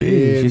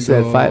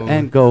said 5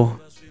 and go.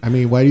 I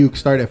mean, why do you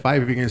start at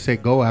 5 if you're going to say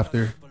go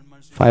after?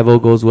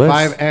 5-0 goes west.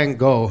 5 and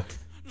go.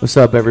 What's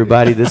up,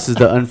 everybody? This is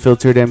the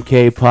Unfiltered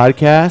MK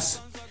podcast.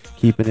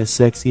 Keeping it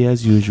sexy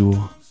as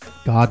usual.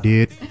 God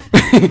did.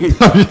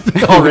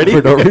 Already?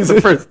 For no reason.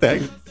 The first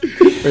thing.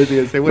 First thing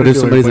I say, what if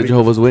somebody's a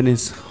Jehovah's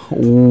Witness?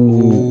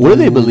 Ooh. What do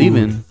they believe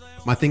in?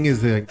 My thing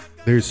is that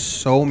there's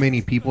so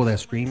many people that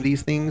stream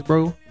these things,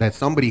 bro, that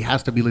somebody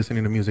has to be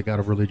listening to music out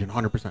of religion,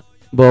 100%.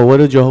 But what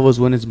do Jehovah's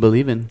Witnesses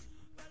believe in?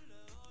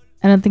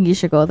 I don't think you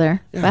should go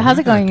there. Yeah, but how's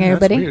it going,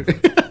 everybody?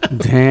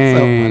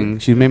 Dang.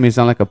 She made me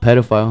sound like a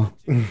pedophile.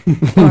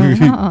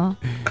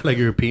 Like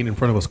you're peeing in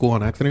front of a school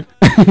on accident.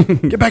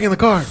 Get back in the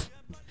car.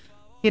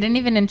 He didn't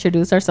even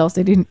introduce ourselves.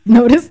 Did you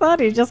notice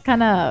that? He just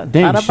kind of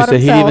Dang, she said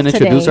he didn't even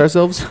introduce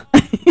ourselves?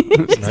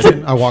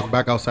 Imagine I walk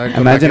back outside.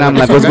 Imagine I'm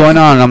like, what's going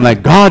on? And I'm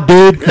like, God,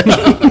 dude.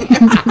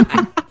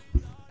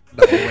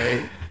 No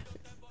way.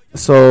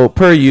 So,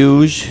 per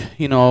usual,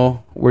 you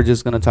know, we're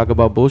just going to talk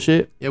about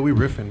bullshit. Yeah, we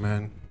riffing,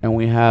 man. And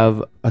we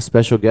have a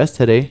special guest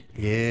today.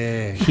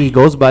 Yeah. He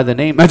goes by the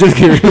name. I just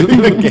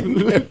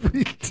kidding.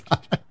 Every time.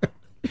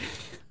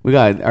 We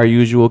got our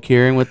usual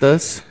Kieran with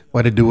us.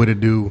 What it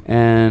do?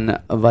 And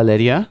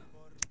Valeria.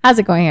 How's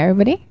it going,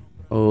 everybody?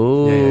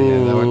 Oh.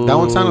 Yeah. That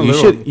one sounded a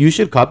little. You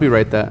should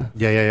copyright that.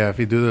 Yeah. If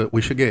you do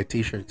we should get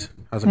t-shirts.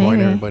 How's it going,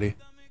 everybody?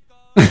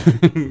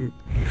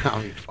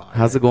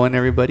 How's it going,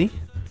 everybody?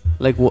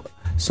 Like,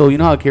 so you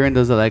know how Kieran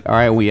does it, like, all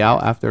right, we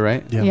out after,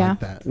 right? Yeah. Like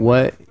that.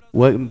 What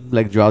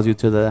like draws you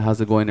to the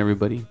how's it going,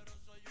 everybody?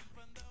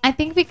 I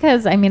think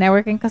because, I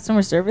work in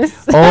customer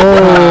service. Oh.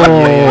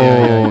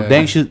 Yeah.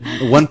 Dang,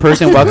 one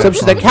person walks up,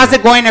 she's like, how's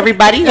it going,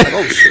 everybody? Like,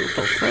 oh, shit,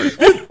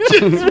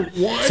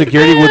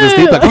 security was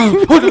asleep,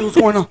 like, what's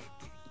going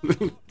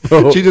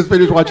on? She just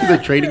finished watching the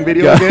training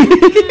video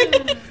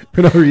again.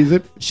 For no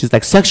reason. She's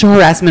like, sexual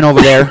harassment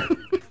over there.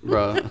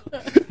 Bro.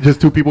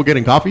 Just two people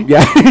getting coffee?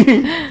 Yeah.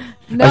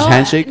 No, a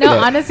handshake? No,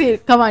 honestly,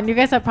 come on. You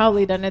guys have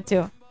probably done it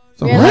too.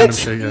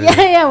 What?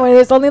 Yeah. When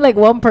it's only like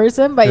one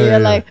person, but you're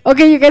like,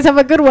 okay, you guys have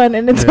a good one,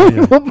 and it's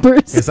only one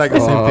person. It's like the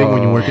same thing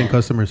when you work in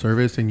customer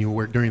service and you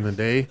work during the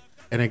day,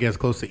 and it gets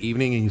close to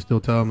evening, and you still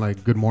tell them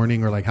like good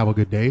morning or like have a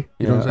good day.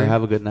 You know what I'm saying?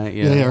 Have a good night.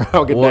 Yeah, have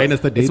a good night. And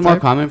it's the daytime. It's more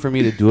common for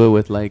me to do it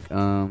with like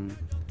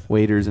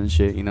waiters and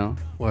shit. You know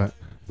what?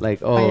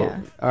 Like, all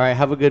right,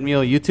 have a good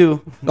meal. You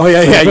too. Oh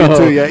yeah, you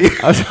too. Yeah.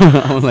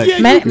 I'm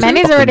like,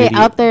 Manny's already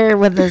out there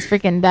with his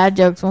freaking dad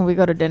jokes when we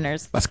go to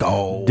dinners. Let's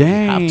go.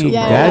 Dang,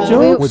 dad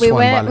jokes. We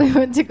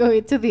went to go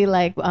eat to the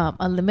like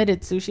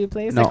unlimited sushi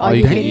place. No, like all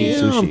you can eat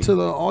sushi. To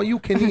the all you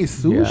can eat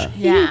sushi.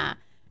 Yeah.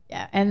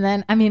 And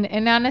then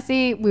and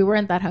honestly, we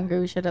weren't that hungry.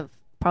 We should have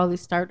probably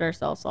starved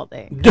ourselves all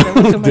day. There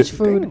was too much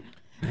food.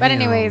 But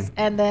anyways,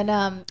 and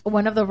then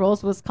one of the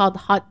rolls was called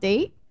Hot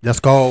Date. Let's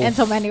go. And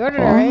so Manny ordered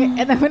it, right?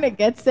 And then when it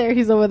gets there,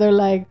 he's over there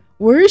like,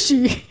 where is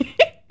she?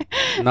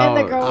 No, and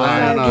the girl was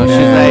like, no.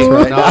 She's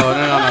like,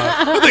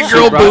 no. The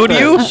girl booed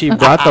you? She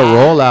brought the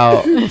roll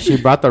out. And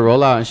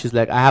she's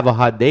like, I have a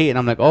hot date. And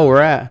I'm like, oh, we're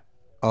at.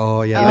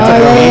 Oh, yeah.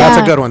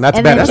 That's a good one. That's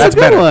better. That's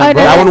better.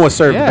 That one was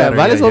served better.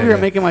 Vale's over here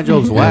making my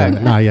jokes whack.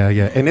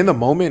 Yeah. And in the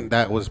moment,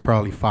 that was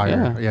probably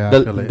fire. Yeah.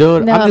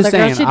 Dude, I'm just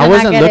saying, I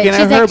wasn't looking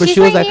at her, but she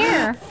was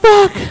like,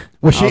 fuck.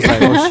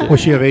 Was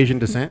she of Asian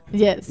descent?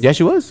 Yes. Yeah,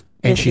 she was.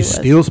 And she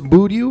still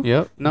booed you?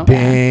 Yep. No.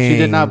 Dang. She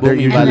did not boo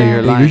me, Vale.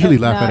 You're They lying. usually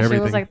laugh at everything.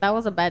 She was like, that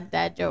was a bad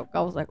dad joke.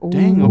 I was like, ooh.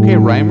 Dang, okay,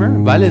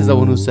 rhymer. Vale is the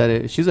one who said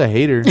it. She's a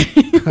hater.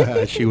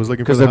 She was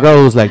looking for because the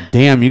girl was like,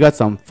 damn, you got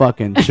some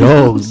fucking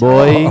jokes,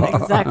 boy.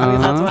 Exactly.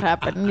 That's what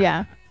happened.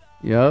 Yeah.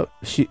 Yep.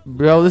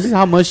 Bro, this is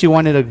how much she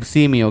wanted to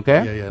see me,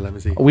 okay? Yeah, let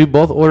me see. We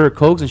both ordered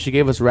Cokes and she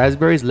gave us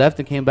raspberries, left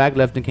and came back.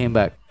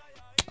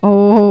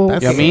 Oh. You know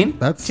what I mean?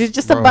 She's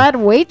just a bad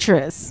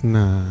waitress.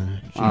 Nah.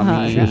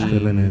 She was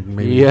feeling it.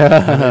 Maybe.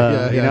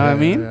 Yeah. You know what I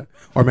mean? Yeah.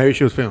 Or maybe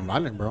she was feeling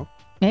violent, bro.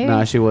 Maybe.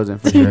 Nah, she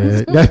wasn't. For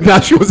sure. Nah,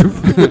 she wasn't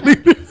feeling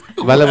it.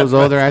 Vale was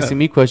over there asking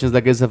me questions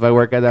like as if I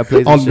work at that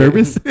place. All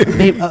nervous?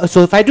 Babe,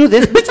 so if I do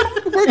this, bitch, I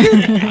don't work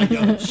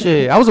here.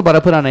 Shit, I was about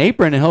to put on an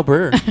apron and help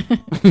her.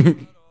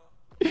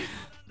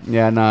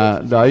 Yeah, nah.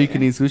 The all you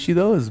can eat sushi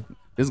though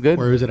is good.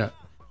 Where is it at?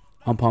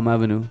 On Palm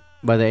Avenue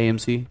by the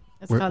AMC.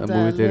 It's called the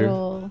movie theater.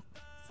 Little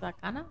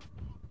Sakana.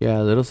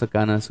 Yeah, Little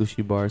Sakana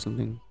sushi bar or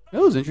something. It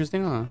was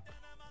interesting, huh?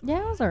 Yeah,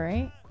 it was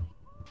alright.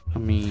 I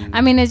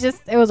mean,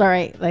 it was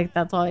alright. Like,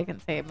 that's all I can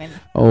say.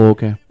 Oh,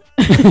 okay.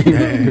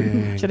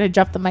 Should I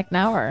drop the mic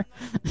now or?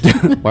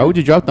 Why would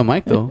you drop the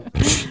mic though?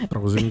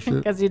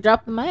 Because you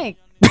dropped the mic.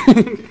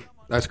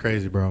 That's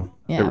crazy, bro.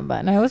 Yeah,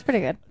 but no, it was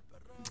pretty good.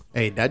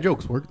 Hey, dad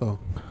jokes work though.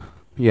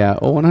 Yeah,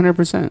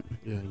 100%.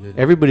 Yeah.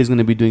 Everybody's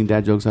gonna be doing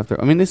dad jokes after.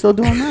 I mean, they still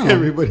do them now.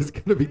 Everybody's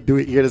gonna be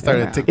doing. You're gonna start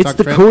a TikTok. It's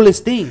the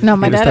coolest thing. No,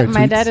 my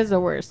dad is the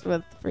worst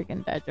with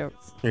freaking dad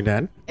jokes. Your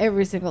dad?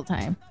 Every single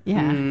time.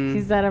 Yeah,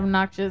 he's that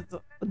obnoxious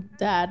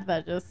dad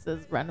that just says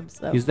random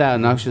stuff. He's that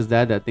obnoxious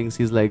dad that thinks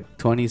he's like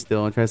 20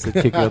 still and tries to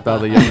kick out all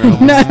the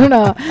younger.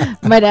 No.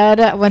 My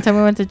dad. One time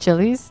we went to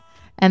Chili's.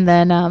 And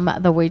then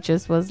the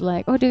waitress was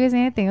like, "Oh, do you guys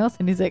need anything else?"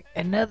 And he's like,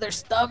 "Another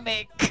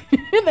stomach."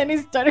 And then he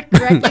started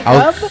cracking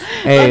up.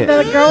 Hey, and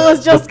the girl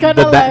was just kind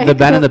of like the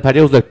band in the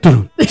patio was like.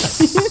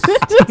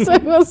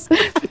 it was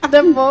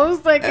the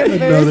most like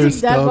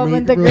embarrassing that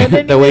moment.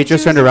 The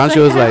waitress turned around. She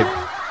was like,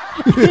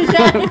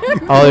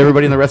 "Oh,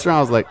 everybody in the restaurant."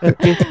 I was like,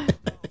 okay.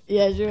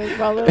 Yeah, she was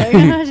probably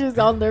like, she was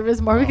all nervous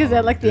more because they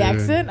had like the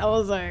accent. I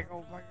was like,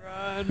 oh my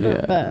god.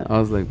 Yeah, But I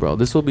was like, bro,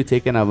 this will be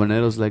taking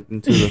habaneros like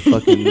into the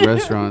fucking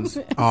restaurants.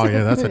 Oh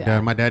yeah, that's a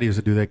dad. My daddy used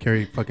to do that.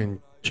 Carry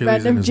fucking chilies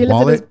Random in his chilis in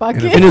wallet. his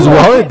pocket. In his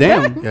wallet,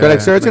 damn. Yeah, They're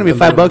like, sir, it's gonna be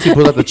 $5. He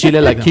pulls out the chile,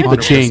 like keep the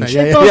 100%. change.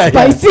 Yeah, It's all yeah,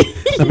 yeah. spicy.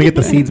 Let me get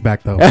the seeds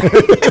back though.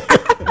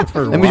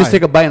 Let me just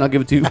take a bite and I'll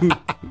give it to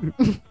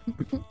you.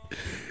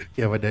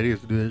 Yeah, my daddy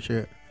used to do that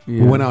shit.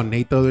 Yeah. We went out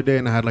Nate the other day,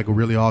 and I had like a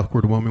really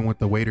awkward woman with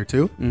the waiter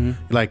too. Mm-hmm.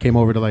 He like came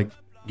over to like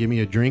give me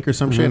a drink or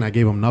some shit, and I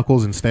gave him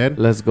knuckles instead.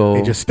 Let's go.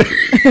 He just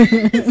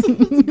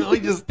he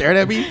just stared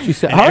at me. She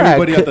said, And all right,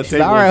 everybody at the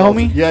table. all right, was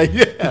homie. Yeah,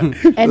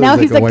 yeah. And now It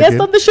was he's like a a guest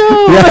white on the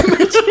show.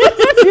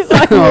 He's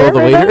like, Oh, the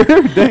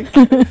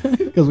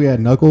waiter. Because we had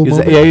knuckles.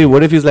 Yeah,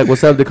 what if he's like,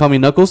 what's up? They call me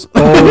Knuckles.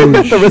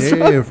 Oh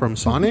shit! From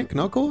Sonic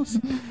Knuckles.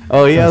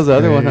 Oh yeah, that was the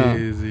other one, huh?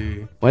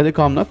 Crazy. Why do they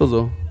call him Knuckles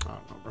though? I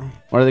don't know, bro.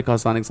 Why do they call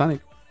Sonic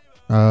Sonic?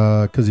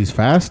 Because he's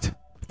fast.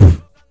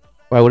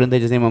 Why wouldn't they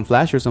just name him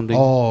Flash or something?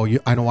 Oh,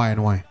 I know why. I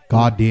know why.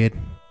 God did.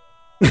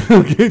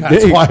 Okay,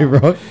 That's why,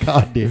 bro.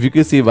 God If did. you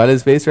could see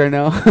Vale's face right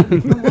now,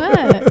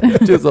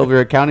 what? just over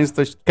here counting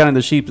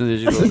the sheep and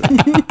she goes.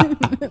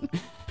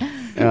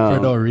 For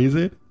no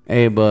reason.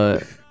 Hey,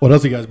 but What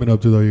else you guys been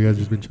up to though? You guys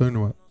just been chilling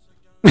or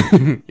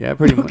what? yeah,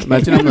 pretty much.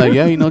 Imagine I'm like,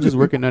 yeah, just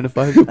working 9 to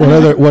 5.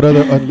 What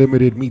other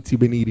unlimited meats you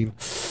been eating?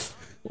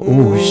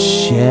 Oh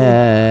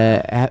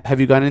shit! Have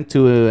you gone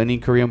into any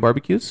Korean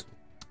barbecues?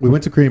 We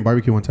went to Korean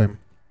barbecue one time.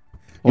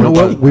 What You know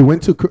what? about- We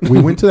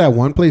went to that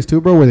one place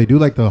too, bro, where they do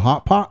like the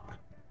hot pot.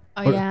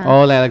 Oh yeah.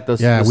 Oh, like the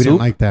Yeah, the we soup? didn't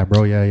like that,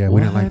 bro. Yeah, we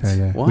didn't like What? that.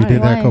 Yeah, Why? we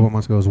did that Why? a couple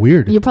months ago. It was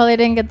weird. You probably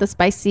didn't get the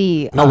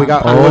spicy. No, we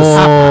got. Oh,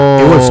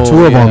 it was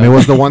two of them. yeah. It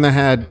was the one that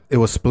had. It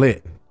was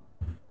split.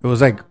 It was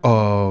like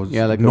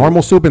Yeah, like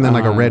normal soup and then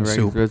like a red right,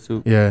 soup. Red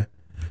soup. Yeah,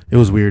 it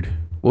was weird.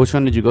 Which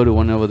one did you go to?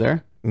 One over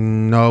there?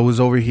 No, it was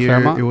over here.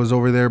 Claremont? It was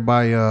over there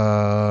by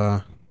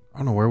I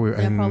don't know where we were.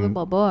 Yeah, probably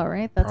Balboa,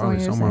 right? That's what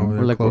probably you're somewhere saying. over Or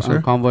there like closer.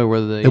 on Convoy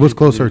where the It was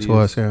closer Asian to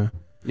us. community Yeah.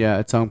 Yeah,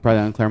 it's on probably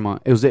on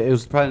Claremont. It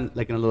was probably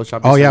like in a little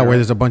shopping Oh center, yeah, right? where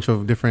there's a bunch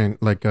of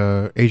different like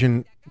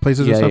Asian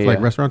places and stuff, like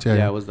restaurants. Yeah,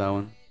 Yeah, it was that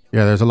one.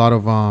 yeah. There's a lot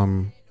of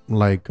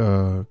like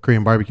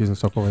Korean barbecues and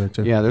stuff over there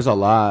too. Yeah, there's a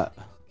lot.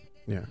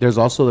 Yeah. There's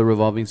also the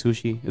revolving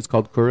sushi. It's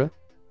called Kura.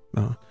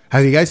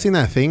 Have you guys seen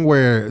that thing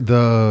where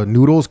the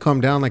noodles come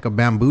down like a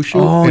bamboo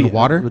shoot in yeah.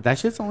 water? But that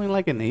shit's only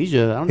like in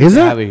Asia. I don't Is think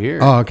they it? have it here.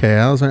 Oh, okay.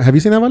 Have you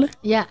seen that, Vale?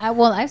 Yeah,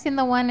 I've seen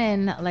the one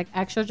in like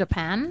actual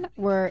Japan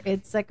where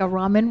it's like a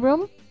ramen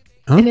room.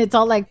 Huh? And it's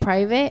all like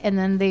private, and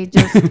then they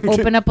just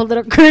open up a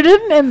little curtain,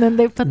 and then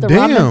they put the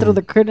ramen Damn. through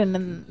the curtain,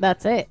 and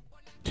that's it.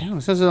 Damn,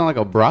 it sounds like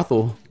a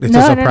brothel. It's No,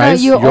 a no, no,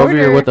 surprise. you- You're over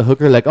here order- with the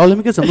hooker, like, oh, let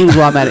me get some noodles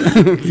while I'm at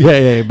it.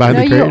 yeah, behind No,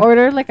 the you curtain.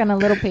 order like on a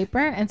little paper,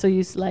 and so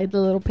you slide the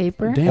little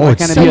paper. Damn, Oh, why it's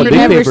can't it So be a you big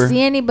never paper?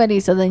 see anybody,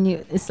 so then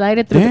you slide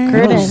it through Damn, the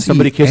curtain. see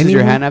somebody kisses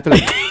your anyone? hand after,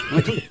 like,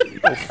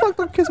 oh, fuck,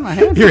 don't kiss my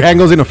hand. Your hand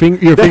goes in a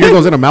finger. Your finger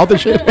goes in a mouth and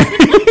shit.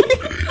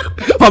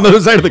 On the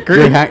other side of the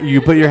curtain.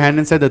 You put your hand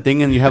inside the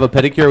thing and you have a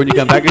pedicure when you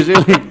come back and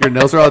shit. Like, your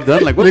nails are all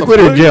done. Like, what Liquid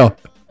the in jail.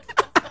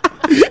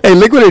 Hey,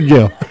 liquid in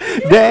jail.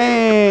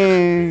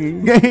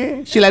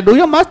 Dang. She like, do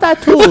your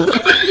mustache too.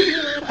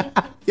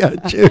 Yeah,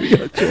 chill,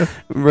 So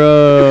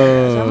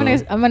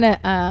Bro. I'm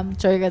gonna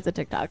show you guys a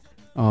TikTok.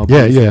 Oh,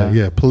 Yeah, please,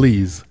 yeah.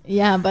 Please.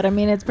 Yeah, but I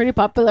mean it's pretty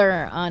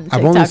popular on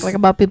I've only TikTok, like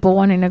about people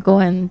wanting to go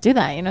and do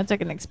that. You know, it's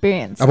like an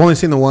experience. I've only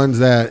seen the ones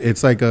that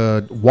it's like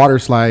a water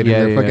slide Yeah,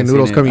 and yeah, the fucking I've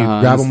noodles seen come. it. You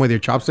Uh-huh. grab them with your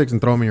chopsticks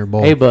and throw them in your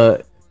bowl. Hey,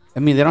 but, I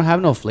mean, they don't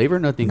have no flavor,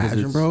 nothing. 'cause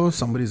Imagine, it's- bro,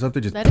 somebody's up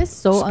there just That is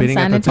so spitting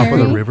at unsanitary. the top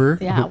of the river.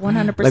 Yeah,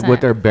 100%. Like, with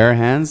their bare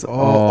hands.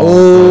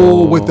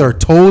 Oh, with their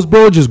toes,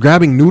 bro, just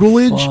grabbing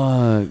noodleage.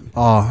 Fuck.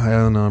 Oh,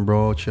 hell no,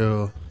 bro,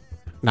 chill.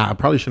 Nah, I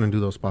probably shouldn't do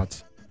those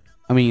spots.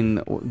 I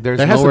mean, there's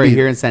There has to nowhere be-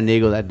 here in San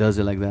Diego that does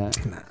it like that.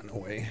 Nah, no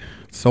way.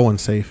 So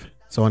unsafe,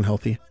 so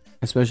unhealthy.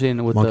 Especially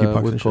with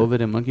Monkeypox with and shit. COVID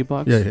and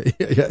monkeypox. Yeah.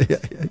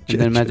 And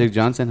then Magic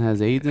Johnson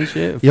has AIDS and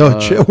shit. Yo,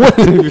 Fuck. chill. What?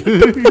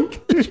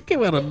 She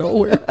came out of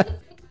nowhere.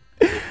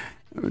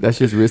 That's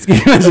just risky.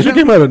 She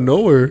came out of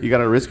nowhere. You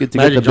gotta risk it to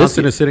Magic get the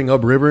Johnson biscuit. is sitting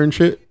upriver and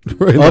shit.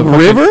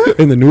 Upriver?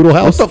 In the noodle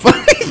house. What the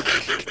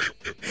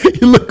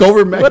fuck? You look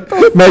over,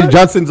 Magic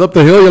Johnson's up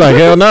the hill. You're like,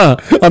 hell nah,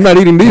 I'm not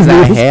eating these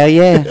Like, noodles. hell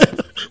yeah.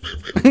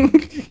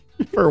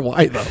 For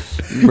why though?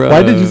 Bruh.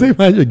 Why did you say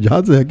Magic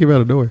Johnson? That came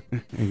out of nowhere.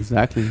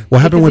 Exactly.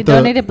 What happened because he with the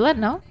donated blood,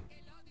 no?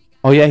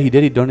 Oh yeah, he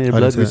did. He donated I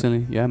blood didn't see that.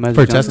 recently. Yeah, Magic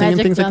For Johnson. testing? and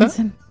Magic things like that?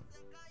 Johnson.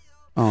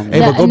 Hey,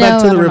 No, but go back no,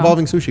 to the no, no.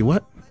 revolving sushi.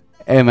 What?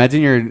 Hey,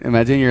 imagine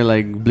you're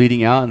like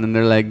bleeding out, and then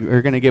they're like,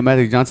 "We're gonna get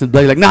Magic Johnson's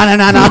blood." You're like, no.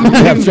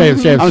 Yeah, I'm straight. I'm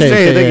straight.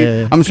 Thank you.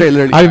 Yeah. I'm straight.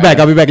 Literally.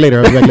 I'll be back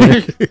later.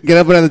 Get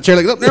up out of the chair.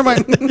 Like, oh, never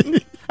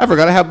mind. I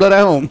forgot I have blood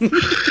at home.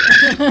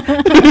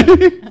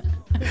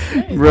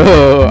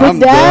 Bro, I'm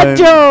dad done.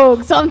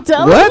 jokes. I'm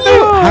telling What?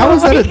 you. How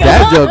is that a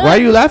dad joke? Why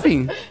are you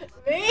laughing?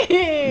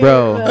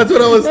 Bro. That's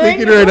what I was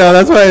thinking right now.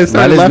 That's why I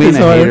started Vale's laughing being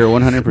so a hard. hater,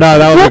 100%. No,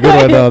 that was a good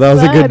one though. That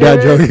was a good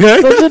dad joke.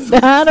 Such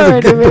a dad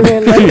already.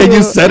 Baby. And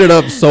you set it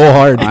up so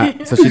hard.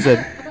 So she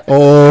said,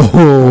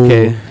 Oh.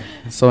 okay.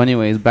 So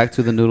anyways, back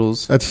to the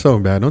noodles That's so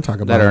bad. Don't talk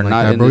about that him are like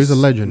not that, in bro. this, He's a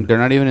legend. They're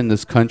not even in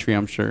this country,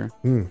 I'm sure.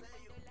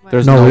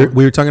 There's No, no.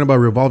 we were talking about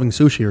revolving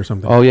sushi or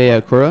something. Oh yeah,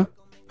 Kura.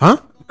 Huh?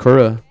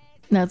 Kura.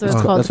 That's what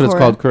it's called. That's what it's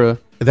called, Kura.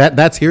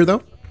 That's here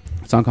though.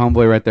 It's on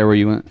Convoy right there where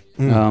you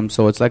went.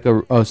 So it's like a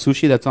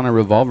sushi that's on a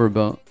revolver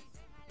belt.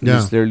 Yeah.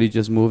 It's literally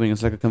just moving.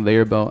 It's like a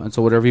conveyor belt. And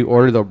so whatever you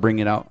order, they'll bring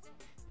it out.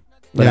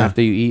 But Yeah.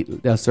 after you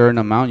eat a certain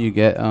amount, you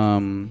get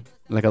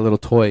like a little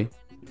toy.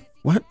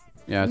 What?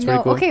 Yeah, it's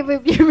No, pretty cool. okay,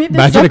 but you made this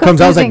Imagine so it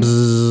comes out it's like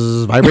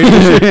confusing. bzzz, vibrating.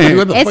 and shit.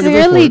 What the It's fuck is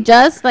this really for?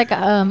 just like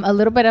a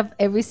little bit of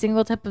every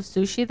single type of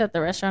sushi that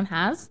the restaurant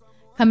has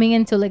coming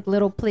into like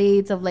little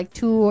plates of like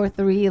 2 or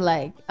 3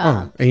 like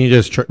Oh, and you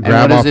just And what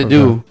grab does off it of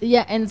do?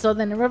 yeah, and so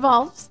then it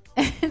revolves.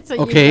 So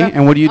you Okay, throw-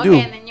 and what do you do?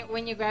 And then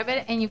when you grab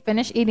it and you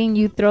finish eating,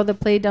 you throw the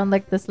plate down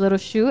like this little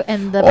chute,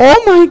 and the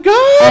Oh my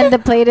god! and the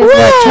plate is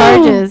what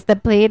charges. The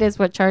plate is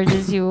what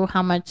charges you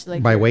how much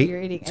like By you're- weight?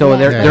 you're eating. So Yeah,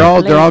 they're by they're all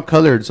plate. they're all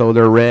colored. So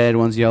they're red.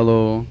 One's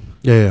yellow.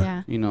 Yeah.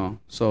 Yeah. You know.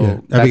 So Yeah.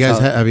 Have that's you guys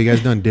how- have you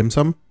guys done dim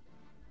sum?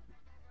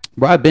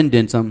 Bro, I've been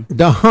did some.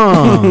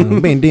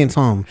 Been dim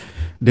sum.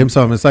 Dim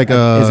sum. It's like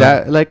a. Is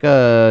that like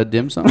a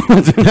dim sum?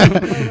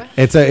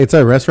 It's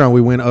a restaurant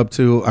we went up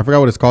to. I forgot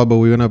what it's called, but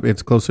we went up.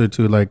 It's closer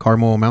to like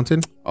Carmel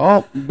Mountain.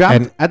 Oh,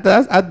 And-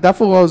 that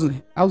fool was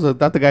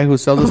that the guy who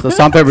sells us the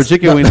salt pepper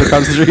chicken wings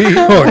across the street.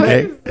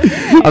 Okay.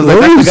 I was What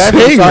like, were that's the guy you who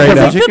saying salt right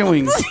pepper now? chicken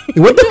wings.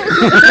 What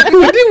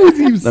was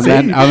you The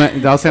saying?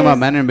 man, I was saying about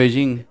Mandarin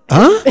Beijing.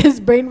 Huh? His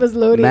brain was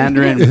loading.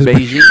 Mandarin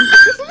Beijing.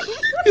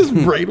 His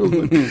brain was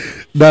like,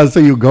 no, so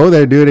you go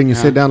there, dude, and you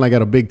sit down like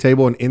at a big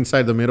table, and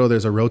inside the middle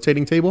there's a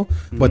rotating table,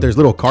 but there's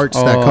little carts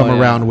that Oh, come yeah.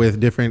 around with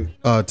different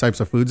types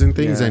of foods and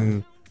things, Yeah.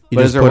 and you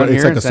But is just there put one it.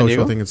 It's here like in a San social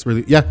Diego? thing. It's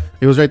really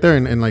it was right there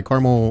in like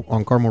Carmel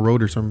on Carmel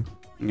Road or something.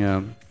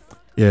 Yeah.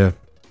 Yeah.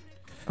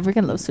 I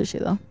freaking love sushi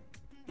though.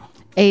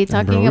 Hey,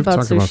 Bro, talking we've about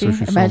talked about sushi,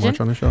 sushi so imagine.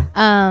 much on the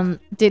show.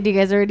 Did you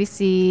guys already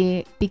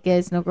see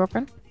Pique's no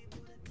girlfriend?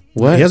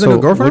 What? He has a new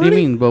girlfriend What do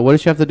you already? mean? But what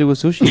does she have to do with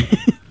sushi?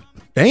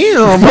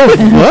 Damn,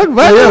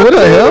 what? Yeah, what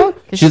the hell?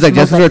 'Cause She's she like,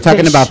 smells just as we're like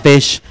talking fish. about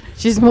fish.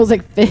 She smells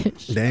like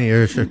fish. Dang,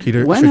 you're a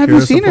Shakira. When have you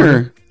Shakira seen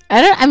supporter?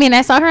 her? I mean,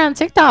 I saw her on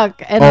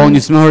TikTok. And Oh, and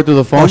you smell her through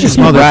the phone. Oh, she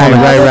smelled her right,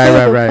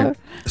 phone. right.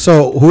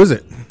 So who is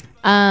it?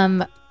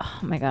 Oh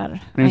my god.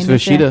 Her name's I need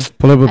to- Fashida.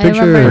 Pull up a I remember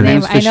picture. her Her name.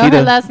 name's I know her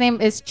Fashida. last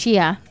name is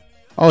Chia.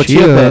 Oh, Chia.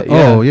 Chia Pet.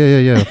 Yeah. Oh,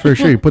 yeah. For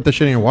sure. You put that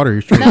shit in your water.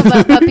 You're straight. No,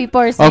 but people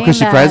are Oh, saying because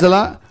she that cries a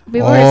lot.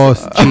 people are Oh,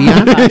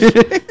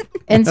 Chia.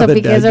 And so The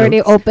Pique's dad already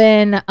jokes.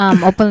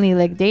 openly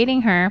like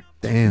dating her.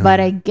 Damn.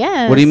 But I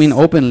guess. What do you mean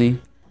openly?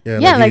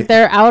 Yeah, like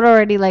they're out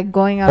already, like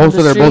going out. Oh, on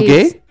so the they're both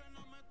streets.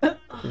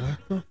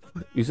 gay?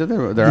 You said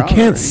they're you out can't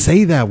already.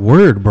 say that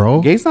word, bro.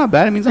 Gay's not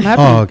bad. It means I'm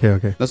happy. Oh,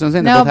 okay. That's what I'm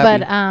saying. No, They're both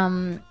but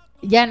happy.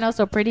 yeah, no.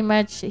 So pretty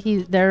much,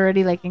 they're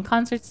already like in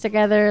concerts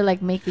together,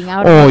 like making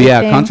out. Oh and yeah,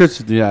 everything.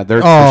 concerts. Yeah,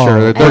 they're Oh, for sure.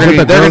 was They're it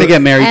the gonna girl-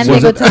 get married And they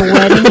soon. go to a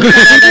wedding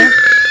together.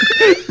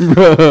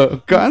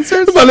 Bro,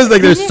 concerts. But it's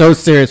like they're so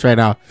serious right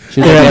now. She's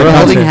like, they're bro,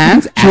 holding she-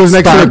 hands. She was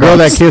next to the girl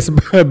that kissed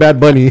Bad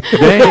Bunny.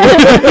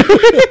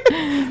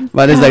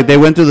 But it's like they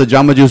went through the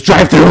Jamba Juice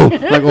drive-through.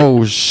 Like,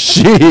 oh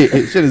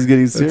shit, shit is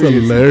getting That's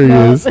serious.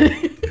 hilarious. To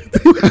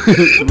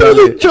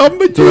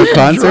the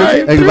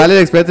concert, like, Vale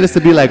expected us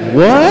to be like,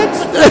 what?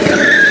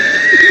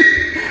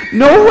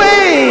 No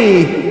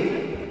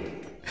way,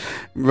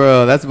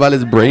 bro. That's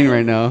Vale's brain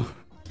right now.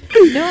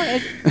 No,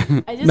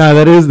 I just Nah,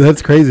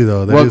 that's crazy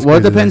though. That is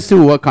What crazy, depends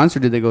too? What concert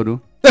did they go to?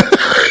 though.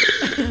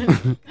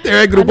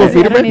 They're at Grupo I don't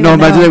Firme. even No,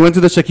 imagine know. they went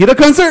to the Shakira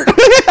concert.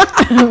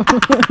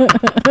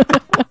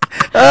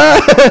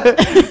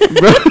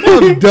 Bro,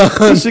 I'm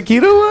done.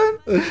 Shakira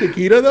one?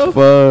 Shakira though.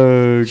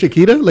 Fuck.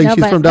 Shakira, like No,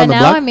 she's but, from down but the now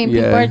block. I mean,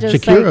 Yeah. people are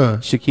just like. Shakira.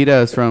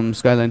 Shakira is from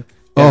Skyline.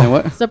 Oh. And then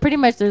what? So pretty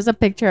much, there's a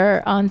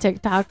picture on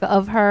TikTok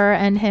of her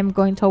and him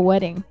going to a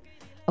wedding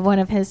of one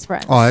of his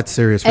friends. Oh, that's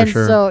serious for and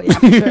sure. so yeah,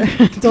 for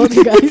sure. Told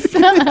you guys.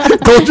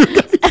 Told you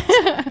guys.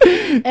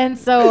 And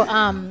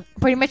so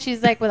pretty much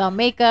she's like without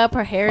makeup,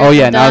 her hair. Oh is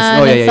yeah, now it's,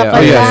 done oh yeah, and yeah, stuff yeah.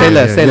 like Oh yeah, that. say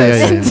less, say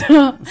Yeah, less.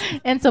 yeah,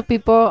 And so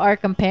people are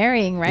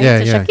comparing, right, Yeah,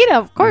 to yeah. Shakira,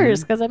 of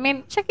course, because I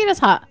mean Shakira's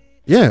hot.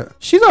 Yeah.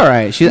 She's all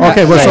right. She's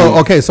Okay, but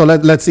yeah. so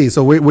let's see.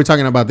 So we're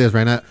talking about this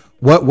right now.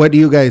 What do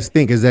you guys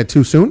think? Is that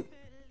too soon?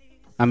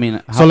 I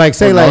mean, So, like,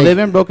 say, no, like- they've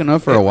been broken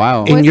up for a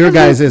while. In Well, it's your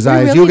 'cause guys' we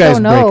eyes, really you guys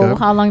don't break know up.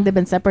 how long they've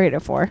been separated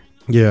for.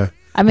 Yeah.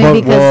 I mean, Well,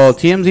 because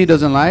TMZ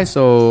doesn't lie,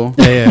 so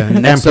Yeah.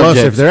 And Next plus,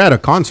 subject. if they're at a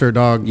concert,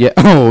 dog. yeah.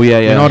 Oh yeah,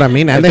 yeah. You know what I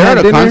mean? And If they they're had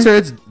at a dinner? concert,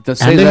 it's the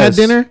say And they had less.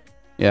 dinner.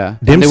 Yeah.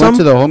 Dim And they sum? went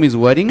to the homie's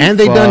wedding. And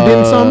they done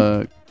dim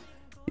sum? Fuck.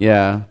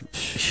 Yeah.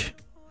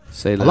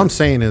 Say All I'm less.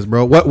 saying is,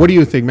 bro, what do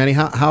you think, Manny?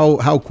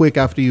 How quick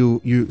after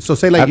you so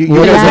say like you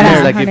Well, guys yeah, are yeah,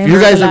 married, like, her if name you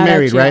is guys are Lara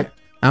married, Chia. right?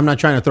 I'm not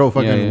trying to throw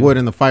fucking Yeah, yeah. wood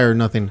in the fire or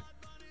nothing,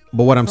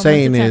 but what I'm Well,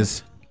 saying when's the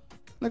is,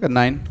 Like a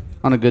 9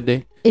 on a good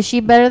day. Is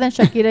she better than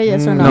Shakira?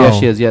 Yes or no? Yeah,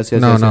 she is. Yes.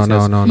 No.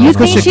 You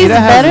think she's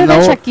better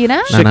than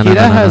Shakira?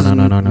 Shakira has.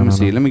 No. Let me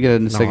see. Let me get it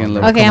in a second.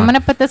 Look. Okay, I'm gonna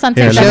put this on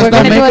Here, TikTok. she has We're no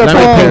gonna do makeup a Let me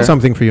right paint there.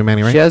 something for you,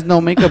 Manny, right? She has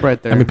no makeup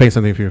right there. Let me paint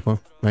something for your phone,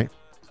 right?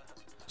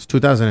 It's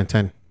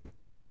 2010.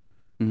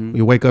 Mhm.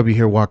 You wake up, you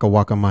hear Waka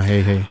Waka Ma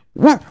Hey Hey.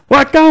 Waka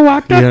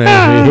waka,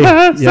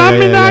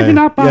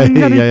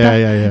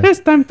 it's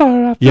time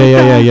for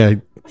Yeah.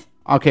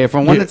 Okay,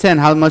 from 1 to 10,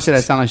 how much did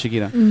I sound like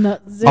Shakira? No,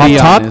 Be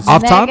top? honest.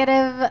 Off top?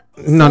 Negative.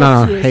 No.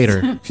 Celsius.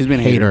 Hater. She's been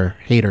a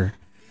Hater.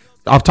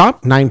 Off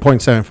top,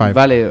 9.75.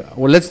 Vale,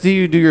 well, let's do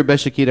your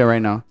best Shakira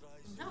right now.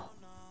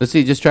 Let's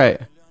see, just try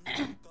it.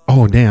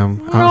 Oh, damn.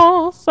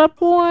 No se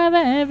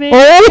puede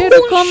vivir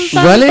con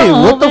Vale,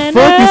 tanto what the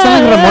fuck? You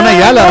sound like Ramon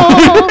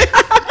Ayala.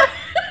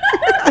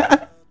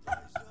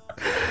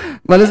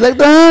 But it's like,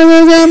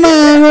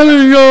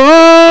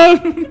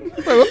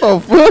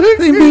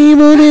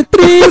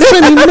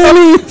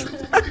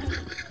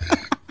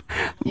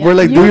 we're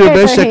like, do your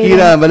best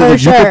Shakira, but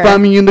it's like, you can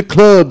find me in the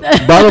club,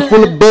 bottle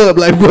full of bub.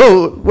 Like,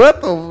 bro,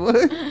 what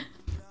the fuck?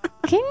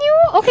 Can you?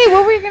 Okay,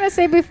 what were you gonna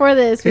say before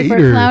this? Before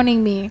Hater.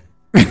 clowning me?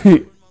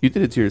 You did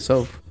it to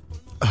yourself.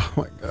 Oh,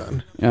 my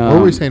God. What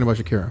were we saying about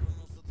Shakira?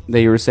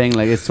 That you were saying,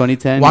 like, it's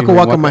 2010. Waka you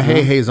heard Waka Ma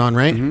Hey huh? Hey's on,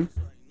 right? Mhm.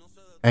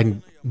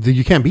 And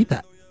you can't beat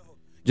that.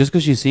 Just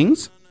because she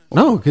sings?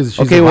 No, because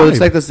she's Okay, a well, vibe. it's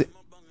like this.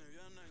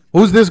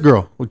 Who's this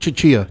girl?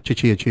 Chichia.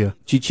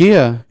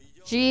 Chichia.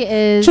 She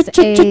is just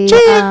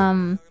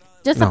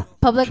No, a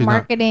public she's not.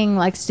 marketing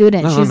like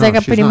student. No, she's like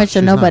a pretty much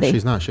a nobody.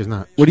 She's not.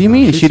 What do you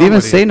mean? She didn't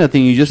even say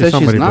nothing. You just said she's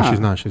somebody, not. but she's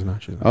not. She's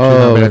not.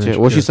 Oh, better than gotcha.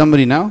 Well, Shakira. she's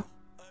somebody now?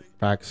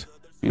 Facts.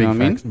 You Big know what I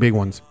mean? facts. Big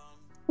ones.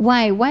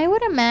 Why? Why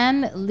would a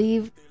man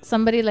leave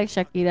somebody like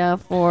Shakira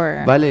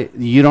for? Vale,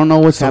 you don't know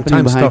what's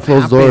happening behind stuff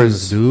closed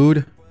happens, doors.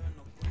 dude.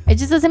 It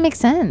just doesn't make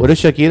sense. What if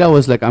Shakira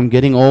was like, I'm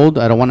getting old.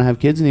 I don't want to have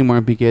kids anymore.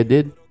 And Piqué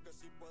did.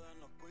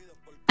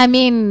 I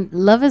mean,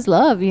 love is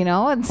love, you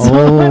know. It's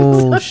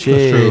Oh, That's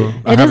shit. true.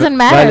 it doesn't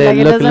matter. Vale, like,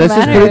 it look, doesn't let's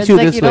just matter. put it It's to you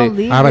like this you don't way.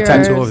 leave I have a your-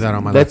 tattoo of that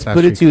on my Let's left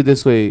put it ass to you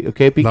this way.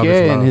 Okay, Love is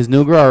Piqué love. and his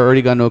new girl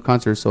already got no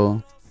concert,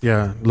 so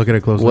Yeah, look at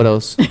it closely. what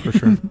else? For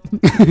sure.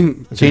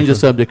 Change the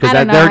subject. I Because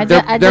don't know. I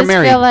they're just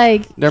married. feel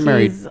like They're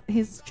married.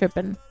 He's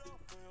tripping.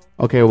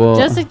 Okay, well.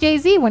 Just like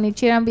Jay-Z when he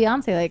cheated on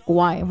Beyonce. Like,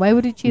 why? Why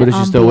would he cheat But is she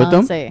on still with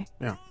them? Beyonce?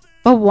 Yeah.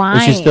 But why?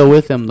 But she's still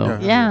with him, though.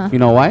 Yeah. You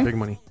know why? Big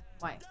money.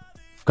 Why?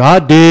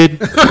 God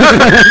did.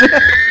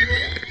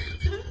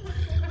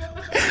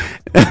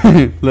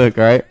 Look,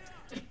 all right.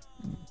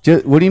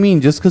 What do you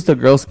mean? Just because the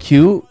girl's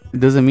cute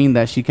doesn't mean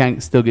that she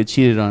can't still get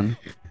cheated on.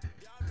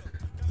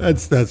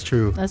 That's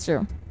true. That's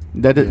true.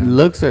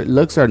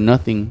 Looks are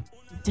nothing.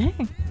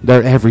 Dang.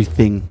 They're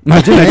everything.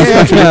 Imagine I just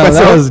contradict that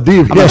myself. was deep.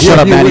 I'm gonna shut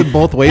up, you Manny. went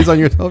both ways on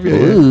yourself. Yeah.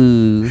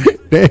 Ooh.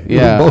 Damn, you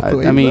Yeah, went both ways,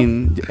 I bro.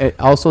 mean,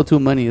 also too,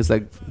 money is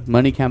like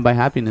money can't buy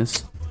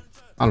happiness.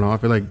 I don't know. I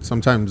feel like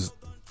sometimes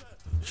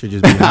should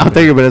just be. I thought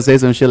you were gonna say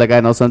some shit like I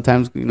know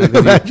sometimes, you know,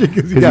 Imagine,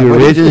 because got you're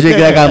money. rich and shit.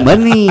 I got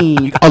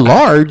money, a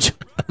large.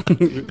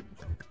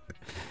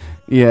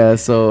 Yeah,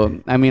 so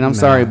I mean, I'm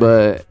sorry,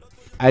 but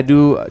I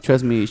do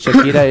trust me.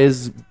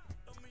 Shakira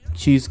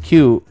she's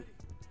cute,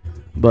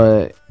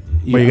 but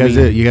But you guys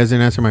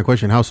didn't answer my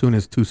question. How soon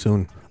is too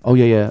soon? Oh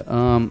yeah.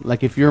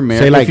 Like if you're married,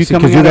 Say like if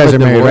because coming you out of guys a are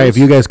married, right? divorce- If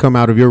you guys come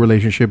out of your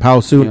relationship, how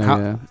soon? Yeah, how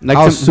yeah. Like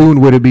how to- soon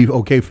would it be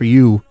okay for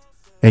you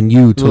and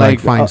you to like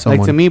find someone?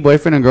 Like to me,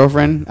 boyfriend and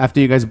girlfriend, after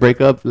you guys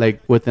break up,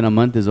 like within a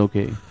month is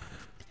okay.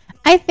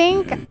 I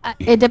think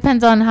it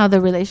depends on how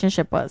the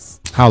relationship was.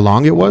 How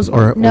long it was,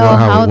 or No, or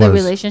how it the was?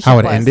 relationship how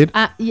it was. ended.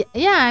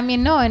 Yeah, I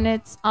mean, no, and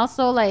it's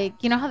also like,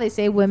 you know how they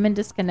say women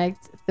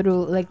disconnect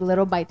through like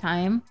little by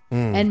time,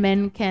 and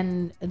men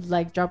can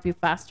like drop you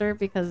faster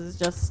because it's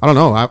just. I don't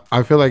know.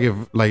 I feel like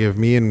if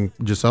me and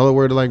Gisela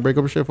were to like break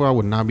up a shit for, I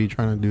would not be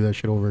trying to do that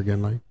shit over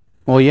again. Like,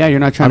 Well, yeah, you're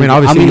not trying. I mean, to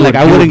obviously, you like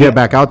would- I you would wouldn't get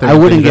back out there I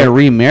and wouldn't things, get right?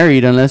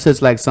 remarried unless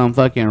it's like some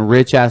fucking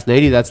rich ass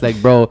lady that's like,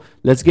 bro,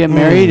 let's get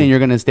married and you're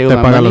gonna stay with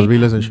Te my paga money. los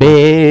biles and shit.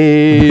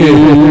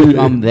 Babe,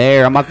 I'm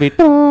there. I'm about to be.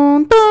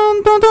 Dun,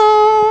 dun, dun,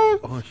 dun.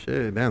 oh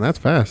shit, damn, that's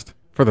fast.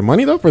 For the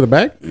money though, for the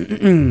bag,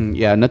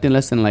 Yeah, nothing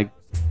less than like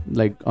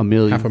a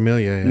million.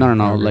 $500,000. Yeah. No.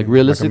 I agree. Like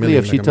realistically,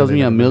 if she tells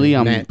me a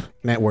million, I'm.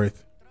 net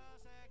worth.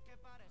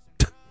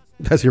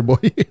 That's your boy.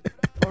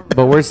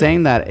 But we're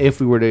saying that if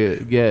we were to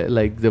get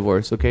like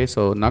divorced, okay?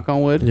 So knock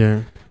on wood.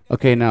 Yeah.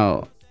 Okay,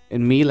 now,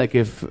 and me, like,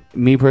 if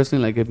me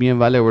personally, like, if me and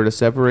Vale were to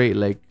separate,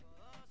 like,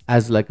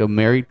 as like a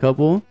married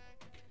couple,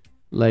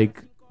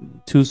 like,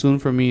 too soon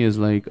for me is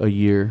like a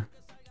year.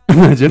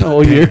 Imagine a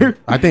whole year.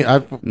 I think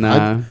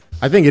Nah,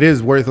 I think it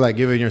is worth like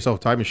giving yourself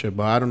time and shit,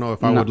 but I don't know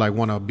if I would like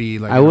want to be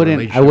like. I in a wouldn't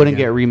relationship get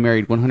again.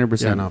 remarried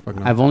 100%. Yeah, no, fuck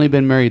no. I've only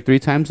been married 3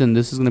 times, and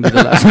this is gonna be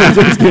the last. I'm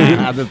just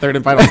kidding. the third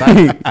and final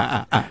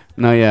time.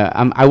 No, yeah,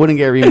 I wouldn't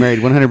get remarried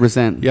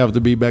 100%. You have to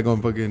be back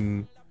on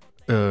fucking.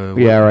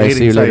 Yeah, right. dating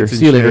See you later. sites and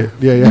See you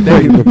shit. later. Yeah.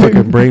 The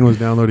fucking brain was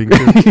downloading.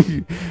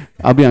 Too.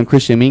 I'll be on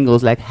Christian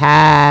Mingles, like,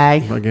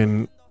 hi.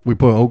 Fucking, we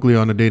put Oakley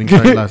on a dating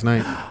site last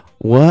night.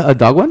 What, a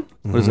dog one?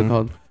 What is it Mhm.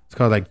 called? It's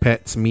called like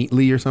Pets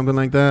Meatly or something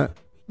like that.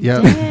 Yeah,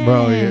 Damn.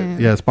 bro.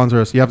 Yeah, sponsor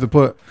us. You have to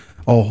put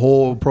a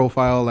whole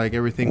profile, like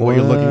everything what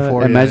you're looking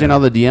for. Imagine all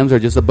the DMs are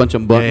just a bunch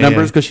of Yeah,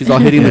 numbers because she's all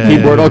hitting the Yeah.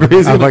 keyboard all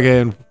crazy. I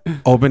fucking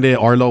opened it.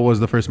 Arlo was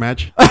the first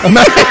match.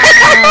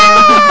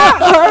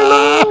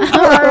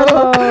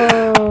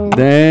 Arlo.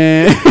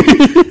 Dang.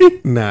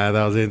 Nah,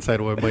 that was an inside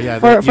one. But yeah,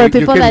 For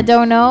people that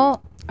don't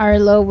know,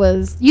 Arlo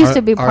used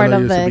to be part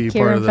of the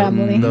Kieran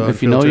family,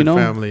 If you know, you know.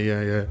 Family,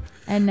 yeah.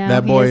 and now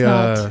That he boy, is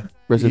not.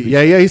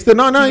 yeah, he's still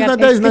no, he's not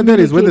dead. He's not dead.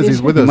 He's with us.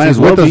 He's with us. Might He's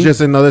as well with us be,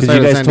 just in another 'cause side you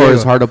of guys San tore his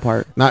Diego. heart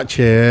apart. Not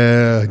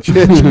chill.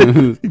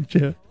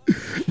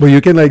 But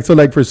you can like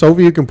for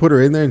Sophie, you can put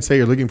her in there and say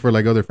you're looking for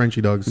like other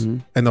Frenchie dogs,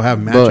 and they'll have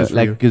matches But for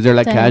like, you. is there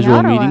like To hang casual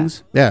out or what?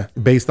 meetings? Yeah,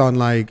 based on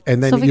like,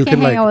 and then So we you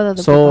can't can hang out with like.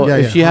 other So people. Yeah,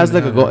 if yeah. she has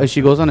like Yeah. if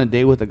she goes on a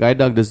date with a guy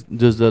dog, does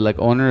the like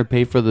owner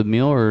pay for the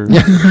meal or?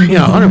 Yeah,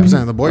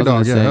 100%. The boy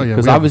dog, yeah, hell yeah.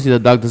 Because we have- obviously the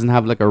dog doesn't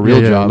have like a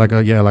real job. like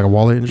a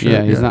wallet and shit.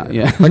 Yeah, he's not-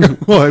 yeah.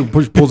 Like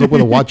pulls up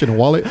with a watch and a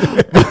wallet.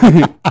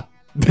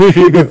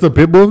 It's the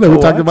pit bull that we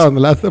talked about in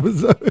the last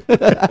episode.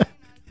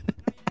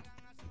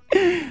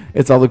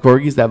 It's all the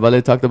corgis that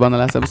Vale talked about in the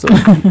last episode.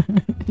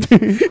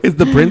 It's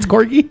the Prince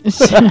Corgi.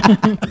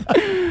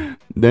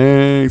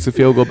 Dang,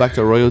 Sophia will go back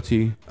to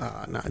royalty.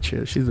 Nah,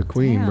 chill. She's a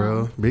queen, Damn.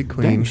 bro. Big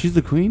queen. Dang, she's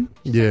the queen.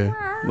 Yeah.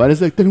 But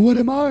it's like, then what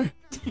am I?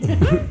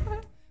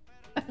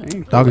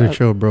 Dogs are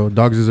chill, bro.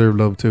 Dogs deserve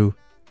love too.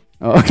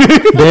 Oh, okay.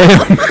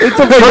 Damn. It's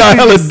a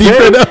hella fucking deep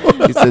deep in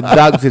that. He said,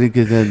 dogs didn't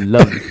get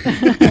love.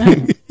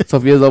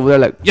 Sophia's over there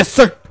like, yes,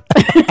 sir.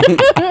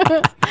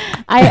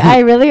 I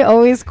really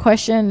always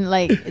question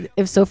like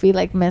if Sophie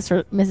like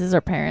misses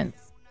her parents.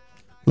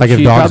 Like if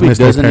She dogs probably miss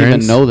their doesn't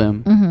parents. even know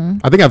them. Mm-hmm.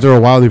 I think after a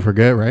while they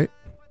forget, right?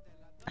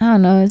 I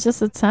don't know. It's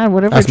sad.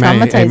 Whatever That's Manny.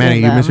 traumatizes Hey,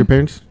 Manny, them. you miss your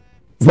parents?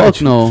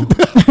 Fuck no.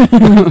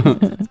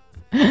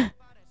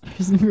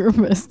 You're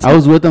missed. I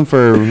was with them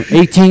for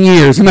 18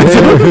 years. And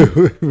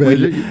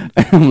Imagine.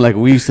 I'm like,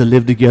 we used to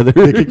live together.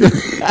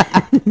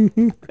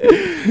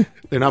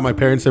 They're not my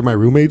parents. They're my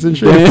roommates and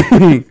shit.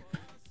 Dang.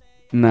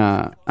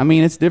 Nah, I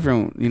mean it's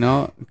different, you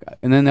know.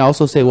 And then they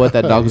also say what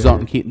that dogs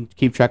don't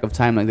keep track of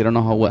time. Like they don't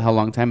know how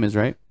long time is,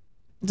 right?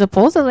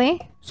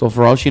 Supposedly. So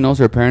for all she knows,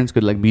 her parents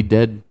could like be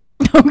dead.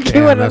 Okay,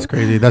 Damn, what that's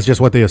crazy. That's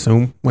just what they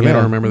assume when they Yeah.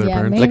 don't remember their Yeah,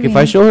 parents. maybe. Like if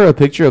I show her a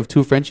picture of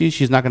two Frenchies,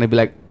 she's not gonna be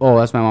like, "Oh,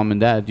 that's my mom and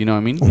dad." You know what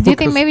I mean? Do you think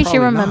Because maybe she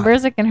probably not.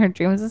 remembers like in her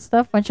dreams and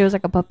stuff when she was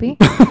like a puppy?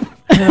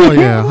 Hell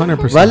yeah,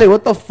 100%. Vale,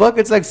 what the fuck?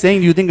 It's like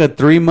saying you think a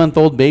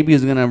 3-month-old baby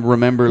is gonna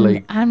remember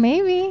like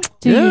Maybe.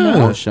 Do you Yeah.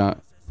 know? no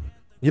shot.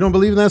 You don't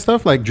believe in that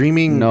stuff, like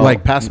dreaming, No.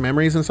 like past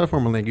memories and stuff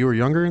from like you were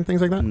younger and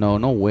things like that. No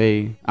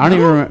way. I don't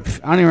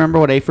even remember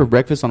what I ate for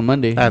breakfast on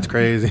Monday. That's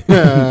crazy.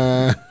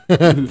 5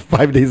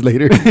 days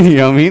later. You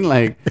know what I mean?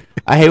 Like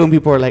I hate when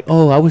people are like,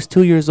 "Oh, I was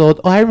 2 years old.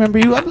 Oh, I remember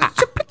you." I'm like,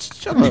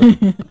 shut up,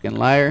 fucking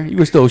liar. You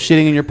were still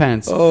shitting in your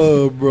pants.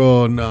 Oh,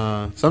 bro,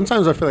 nah.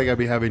 Sometimes I feel like I'd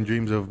be having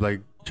dreams of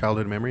like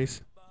childhood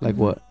memories, Like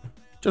what?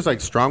 just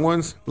like strong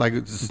ones. Like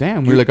it's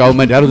Damn, we're like, oh,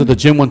 my dad was at the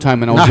gym one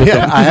time and I was Nah, with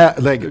yeah,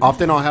 him. like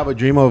often I'll have a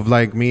dream of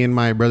like me and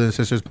my brothers and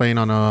sisters playing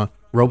on a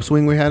rope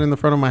swing we had in the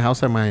front of my house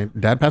that my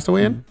dad passed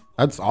away in.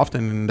 That's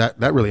often, and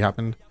that really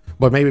happened.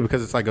 But maybe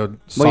because it's like a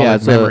solid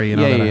it's memory, you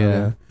know. yeah, that I yeah.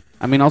 have,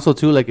 I mean, also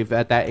too, like if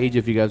at that age,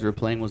 if you guys were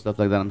playing with stuff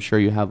like that, I'm sure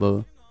you have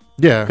a.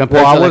 yeah.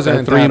 Compared Well, I to, like,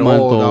 wasn't a that old.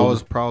 3-month-old. I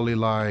was probably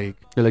like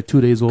You're like 2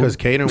 days old. because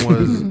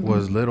Caden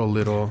was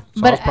little, so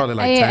I But was probably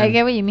like 10. I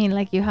get what you mean.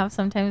 Like you have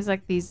sometimes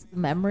like these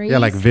memories. Yeah,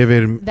 like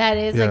vivid. that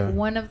is yeah. like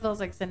one of those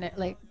like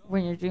like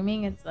when you're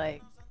dreaming, it's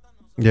like.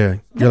 Yeah,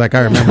 you're like I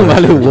remember.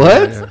 Vale, that.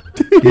 what?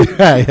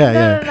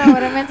 Yeah. No.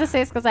 What I meant to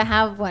say is because I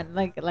have one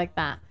like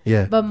that.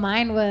 Yeah. But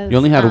mine was. You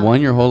only had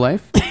one your whole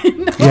life?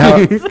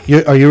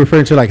 Are you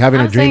referring to like having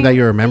a I'm dream saying- that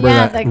you remember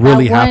yeah, that like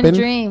really that happened?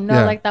 One dream, no,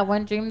 Yeah. like that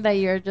one dream that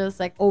you're just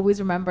like always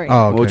remembering.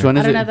 Oh, okay. Which one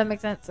I is don't know if it? that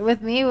makes sense.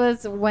 With me, it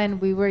was when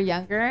we were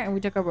younger and we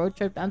took a road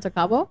trip down to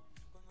Cabo.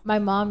 My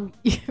mom,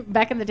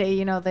 back in the day,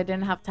 you know, they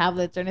didn't have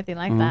tablets or anything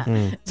like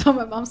that. So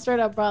my mom straight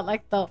up brought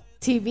like the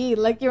TV.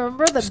 Like you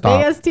remember the Stop.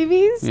 big ass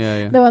TVs?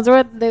 Yeah. The ones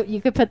where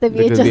you could put the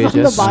Like the VHS,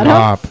 on the VHS? bottom.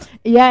 Stop.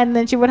 Yeah, and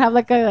then she would have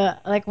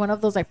like one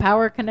of those like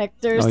power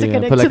connectors Oh, to yeah.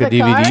 connect Put, like, to a the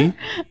DVD?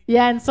 car.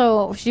 Yeah, and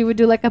so she would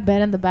do like a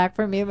bed in the back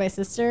for me and my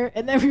sister,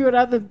 and then we would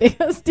have the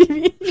biggest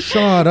TV.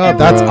 Shut up. And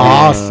That's we would-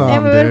 awesome,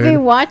 And we would be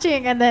dude.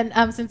 watching, and then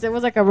since it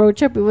was like a road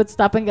trip, we would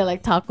stop and get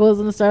like tacos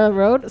on the side of the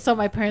road. So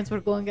my parents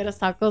would go and get us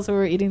tacos, so we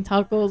were eating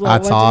tacos. while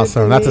That's watching the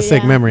awesome. TV, That's a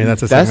sick yeah. memory.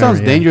 That's a That sick sounds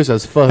memory, yeah. dangerous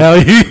as fuck. Hell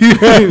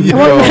yeah.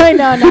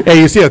 Well, no. Hey,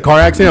 you see a car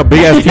accident, a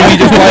big ass TV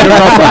just flying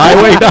across the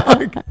highway,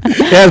 dog.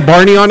 It has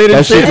Barney on it and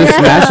That shit shit. just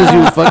smashes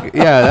you. Fuck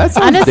yeah, that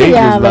sounds Honestly,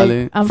 dangerous, yeah, like,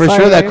 Vale. I'm For sure,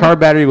 sorry. that car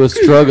battery was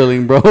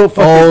struggling, bro.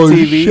 Fucking Oh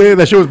TV. shit,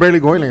 that shit was barely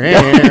going.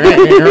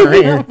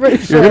 Like, For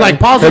sure. you're like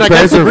pause it. Her I got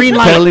parents the are green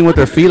light. pedaling with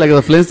their feet like the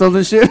Flintstones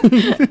and shit,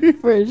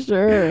 For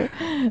sure.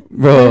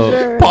 bro. For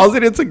sure. Pause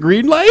it. It's a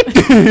green light.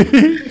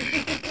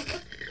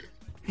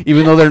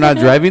 Even though they're not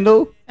driving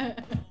though,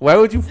 why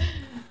would you,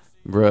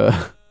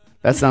 bruh?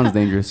 That sounds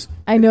dangerous.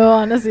 I know,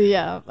 honestly,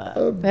 yeah. But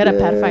we had a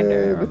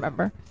Pathfinder, I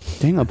remember.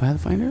 Dang, a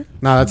Pathfinder.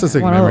 Nah, that's a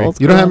sick One of the memory. old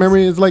You don't have schools.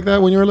 memories like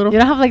that when you were little? You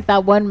don't have like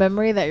that one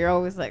memory that you're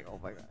always like, oh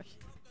my gosh.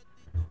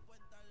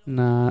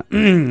 Nah,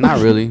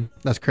 not really.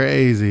 That's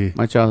crazy.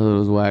 My childhood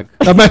was whack.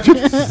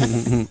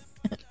 Imagine.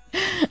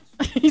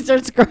 He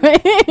starts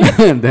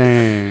crying.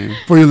 Dang.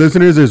 For your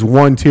listeners, there's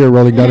one tear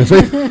rolling down his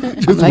face.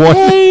 Just Like, one.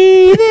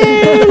 hey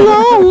there,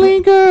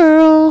 lonely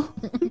girl.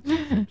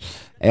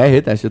 Hey, I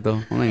hit that shit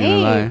though. I'm not even gonna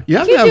lie. You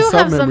have You to have do some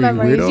have some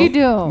memory, memories. weirdo. You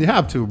do. You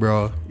have to,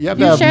 bro. You have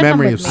You to have share them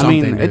memory with of me. I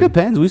something. mean, it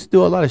depends. We used to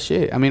do a lot of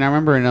shit. I mean, I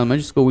remember in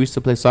elementary school we used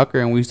to play soccer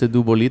and we used to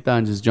do bolita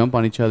and just jump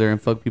on each other and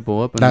fuck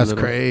people up. And That's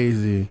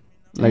crazy.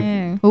 Like,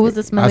 Dang. Who was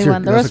the smelly your-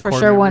 one? There that's was a for core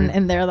sure one memory.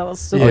 in there that was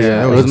oh super. Yeah, yeah,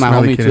 there it was was a my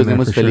smelly homie kid too. in His there name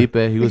was for sure. Felipe.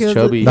 He was He was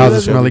chubby. That was He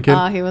a smelly kid?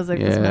 Oh, he was like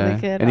the smelly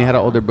kid. And he had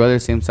an Oh. older brother,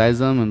 same size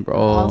as him, and bro.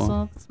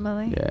 Also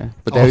smelly. Yeah,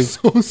 but they,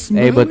 Also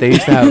smelly. hey, but they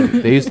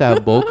used to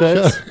have bowl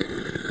cuts,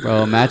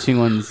 bro, matching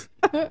ones.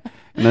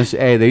 No,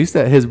 hey, they used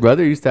to. His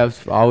brother used to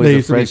have They always the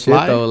used to be fresh shit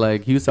fly? though.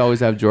 Like he used to always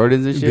have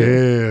Jordans and shit.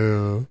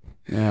 Damn.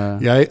 Yeah.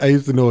 Yeah, I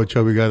used to know a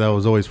chubby guy that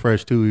was always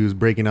fresh too. He was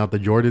breaking out the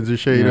Jordans and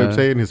shit. You know what I'm Yeah.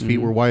 saying? His feet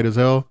were white as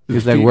hell. He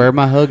His was like, feet- "Where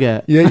my hug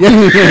at, Yeah,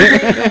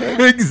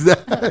 yeah.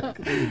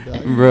 Exactly.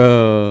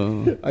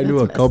 bro?" I knew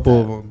That's a messed couple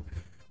up. of them.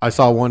 I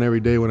saw one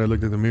every day when I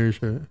looked in the mirror.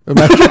 Shit.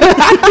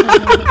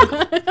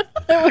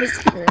 That was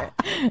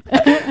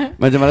great.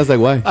 My Jamala's like,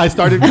 "Why? I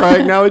started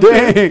crying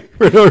nowadays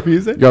for no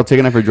reason. Y'all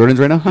taking out for Jordans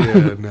right now?"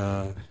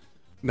 Yeah,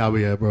 nah, but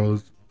yeah, bro.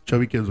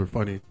 Chubby kids were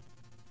funny.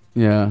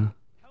 Yeah.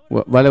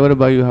 Vale, what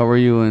about you? How were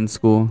you in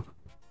school?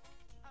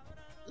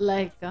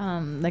 Like if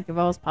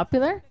I was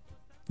popular.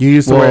 You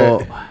used to Well,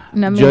 wear.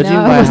 No, I mean, judging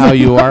no, I by wasn't. how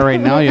you are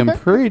right now, I'm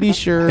pretty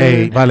sure.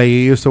 Hey, Vale, you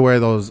used to wear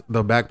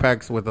the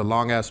backpacks with the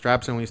long ass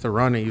straps, and we used to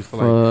run. It used to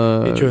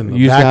like hit you in the you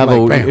used back. to have like,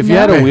 a, bam, if you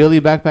had a bam.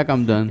 wheelie backpack,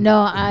 I'm done.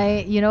 No,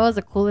 you know what was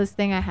the coolest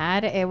thing I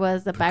had? It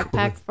was the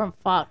backpack from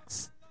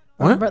Fox.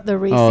 What? Remember the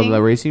racing? Oh,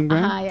 the racing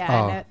brand. Yeah, Oh.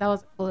 I know. That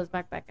was the coolest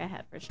backpack I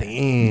had for sure.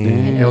 Damn.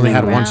 Damn. It only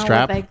had Brown one with,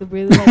 strap. like,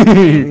 really, like,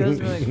 it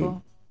was really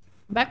cool.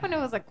 Back when it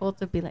was like cool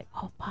to be like,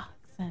 oh, Fox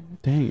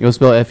and Dang, you'll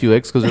spell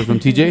FUX because they're from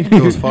TJ.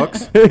 Those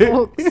fucks.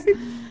 folks.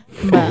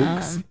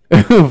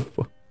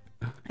 But,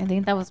 I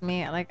think that was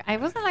me. Like, I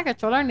wasn't like a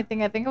chola or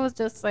anything. I think it was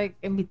just like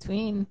in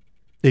between.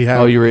 Yeah.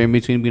 Oh, you were in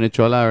between being a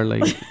chola or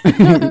like.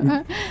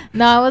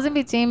 No, I was in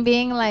between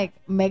being like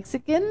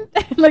Mexican,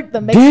 like the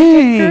Mexican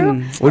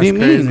crew. Dang. What do you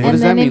That's mean? crazy. What And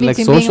does that then in mean? Like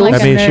between being, socials?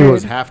 like, I a mean, she nerd.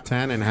 was half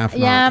tan and half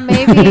Yeah,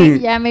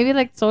 not. maybe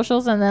like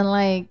socials and then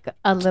like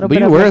a little But bit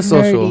you of were like a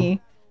social. nerdy,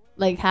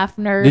 like half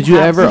nerd. Did you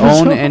half ever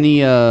social. own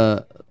any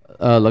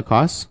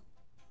Lacoste?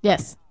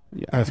 Yes,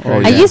 Yeah. That's Oh,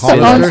 crazy. I yeah. used to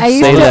Hollister? own. I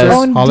used Say to less.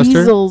 own Hollister?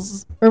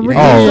 diesels. Remember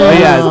Oh, diesels?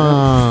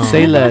 yeah.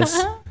 Say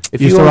less.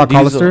 If You used to owned rock Diesel-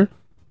 Hollister?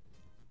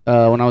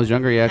 When I was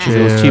younger, yeah, because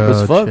it was cheap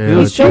as fuck. It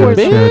was cheap, chill,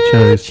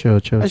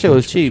 bitch. That shit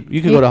was cheap.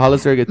 You can go to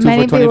Hollister and get 2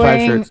 Many for be 25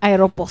 wearing shirts.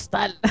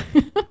 Aeropostal.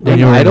 When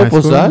you were in high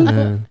school?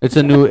 Aeropostal?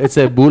 Yeah. It's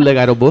a bootleg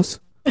Aerobus.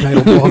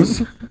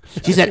 Aeropost.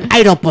 She said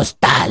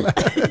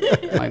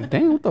Aeropostal. I'm like,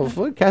 dang, what the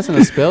fuck? Casting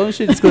a spell and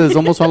shit just because it's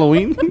almost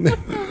Halloween.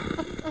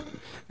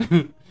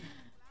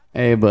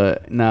 Hey,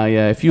 but nah,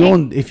 yeah. If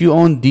you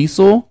own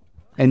Diesel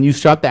and you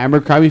shop the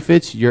Abercrombie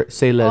Fitch, you're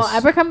say less. Oh,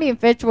 Abercrombie and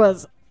Fitch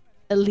was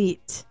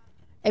elite.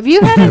 If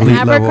you had an Elite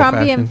level Abercrombie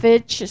fashion. and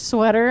Fitch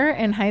sweater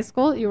in high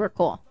school, you were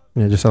cool.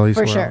 Yeah, just at least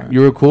For wear sure. that.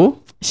 You were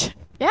cool.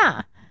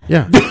 Yeah.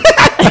 Yeah.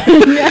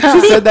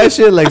 She said that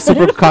shit like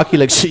super cocky,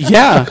 like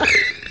yeah.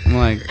 I'm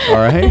like, all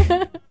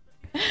right.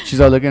 She's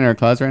all looking in her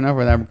closet right now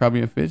for the Abercrombie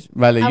and Fitch.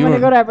 Vale, I'm you gonna were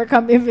go to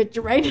Abercrombie and Fitch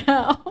right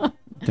now.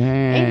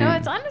 dang. Hey, no,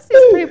 it's honestly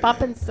it's pretty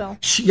popping still.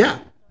 Yeah.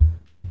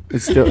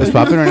 It's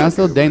popping right now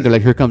still. Dang, they're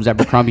like, here comes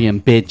Abercrombie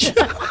and bitch.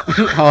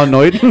 How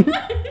annoyed,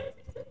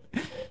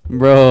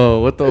 bro.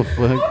 What the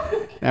fuck,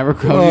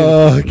 Abercrombie?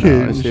 No,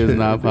 that shit is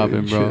not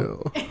popping,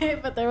 bro.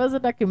 But there was a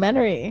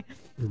documentary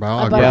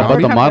About Yeah, about the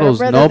Abercrombie. models.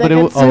 Remember No, that but they it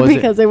got was- sued is it-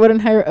 because they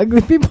wouldn't hire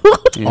ugly people.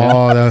 Yeah.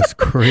 Oh, that's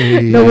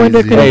crazy. No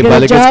wonder couldn't Hey, get a Vale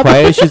gets job.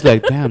 quiet. She's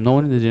like, damn, no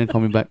wonder they didn't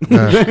call me back.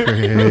 That's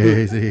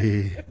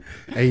crazy.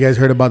 Hey, you guys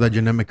heard about the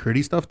Jeanette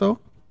McCurdy stuff though?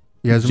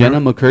 You guys Jenna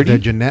remember McCurdy? The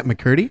Jeanette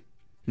McCurdy,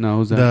 No,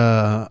 who's that?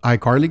 the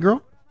iCarly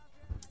girl.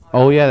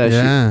 Oh yeah, that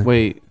Yeah. shit.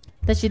 Wait,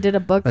 That she did a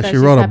book. That That she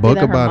she's wrote a happy book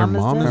that about her is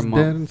mom dead. is Her mom.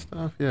 dead and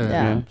stuff. Yeah.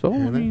 Yeah. So I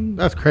Yeah, mean,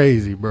 that's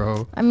crazy,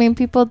 bro. I mean,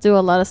 people do a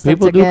lot of stuff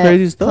People to do get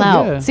crazy stuff,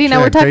 clout. yeah. See, now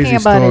Yeah, we're talking crazy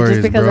about it stories,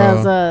 just because bro. that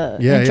was a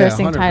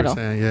interesting title.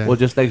 Yeah. well,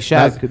 just like Shaq.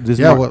 That's- This,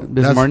 yeah, mor- well, this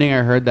that's- morning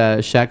I heard that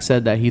Shaq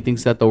said that he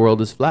thinks that the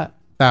world is flat.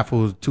 that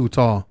fool's too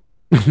tall.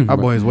 That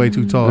boy is way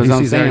too tall. That's He what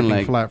I'm sees saying, everything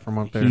like, flat from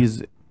up there.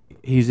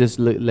 He's just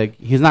like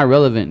he's not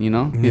relevant, you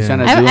know. He's Yeah. trying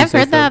to do I've and heard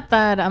say stuff.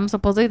 that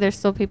supposedly there's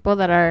still people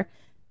that are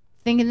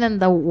thinking that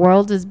the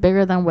world is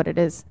bigger than what it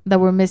is. That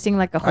we're missing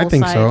like a whole I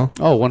think side. so.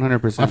 Oh, I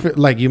 100%. feel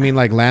like you mean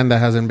like land that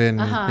hasn't been.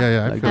 Uh-huh. Yeah.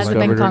 I Like feel Hasn't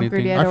like, been discovered or conquered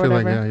anything. yet I or feel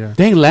like whatever. yeah.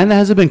 Dang, land that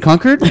hasn't been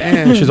conquered.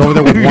 And she's over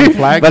there with one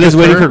flag. That is just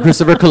waiting her. for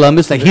Christopher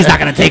Columbus. Like he's not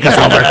gonna take us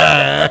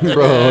over,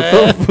 bro.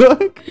 What the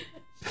fuck,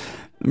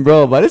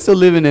 bro? But it's still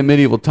living in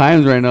medieval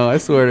times right now. I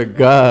swear to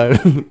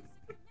God.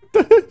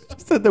 She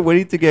said they're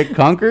waiting to get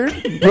conquered,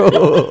 bro.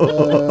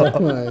 Oh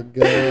my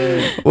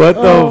god! What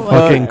the Oh, fuck?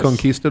 Fucking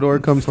conquistador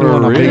comes through For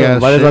on a big real?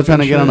 ass. Why is I ship trying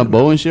to and get on a shit.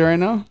 boat and shit right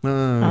now? I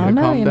don't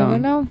know. calm You never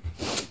down. know.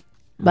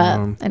 But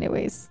Um,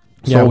 anyways,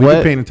 Yeah, So we what?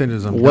 be paying attention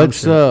to some dumb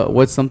shit.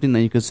 What's something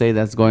that you could say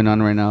that's going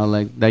on right now,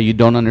 like that you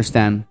don't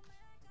understand?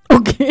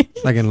 Okay.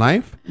 Like in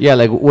life? Yeah,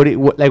 like what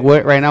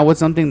right now? What's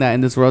something that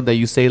in this world that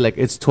you say like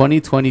it's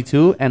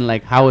 2022 and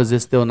like how is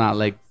this still not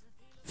like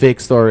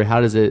fixed, or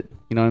how does it?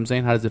 You know what I'm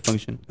saying? How does it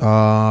function?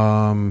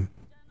 I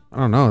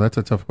don't know. That's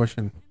a tough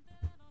question.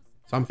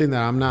 Something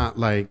that I'm not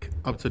like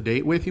up to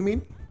date with. You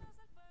mean?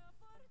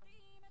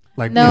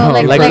 Like No,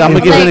 you know, Like, I'm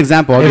gonna give you an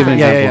example. I'll give you an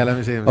example. Yeah. Let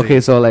me see.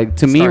 Okay, so like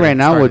to me Started, right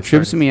now, what started,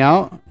 trips started. me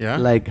out, Yeah.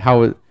 like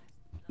how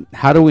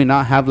do we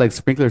not have like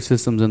sprinkler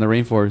systems in the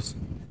rainforest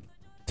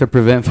to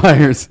prevent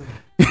fires?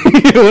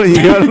 You know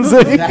what I'm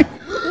saying?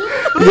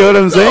 You know what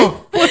I'm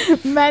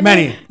saying?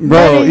 Manny.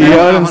 Bro, you know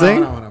what I'm Hold on,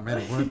 saying? hold on,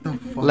 Manny. What the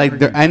fuck? Like, are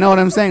you- I know what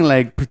I'm saying.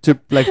 Like, to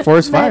like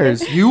forest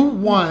fires. you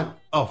want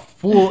a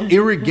full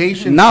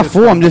irrigation? Not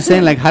system. full. I'm just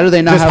saying, like, how do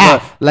they not Just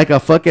have half. a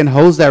fucking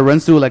hose that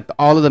runs through like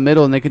all of the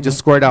middle and they could just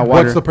squirt out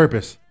water What's the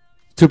purpose?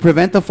 to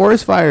prevent the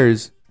forest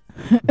fires?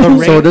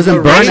 The So it doesn't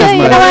the burn as Actually,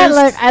 you much. know what?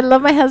 Look, I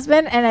love my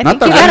husband, and I Not think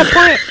the you had a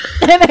point.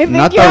 And I think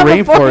Not you the have a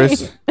rainforest.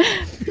 point.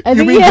 I You think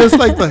mean you have- just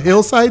like the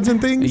hillsides and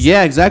things?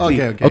 Yeah,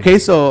 exactly. Okay.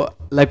 So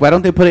like, why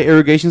don't they put an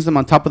irrigation system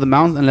on top of the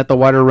mountains and let the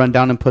water run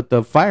down and put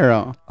the fire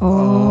out?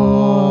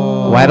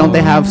 Oh. Why don't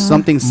they have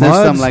something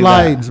system like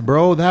that? Mudslides,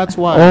 bro. That's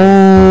why.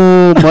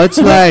 Oh,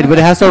 mudslide, but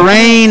it has to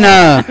rain.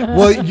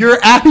 Well, you're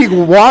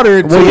adding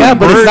water to Well, yeah,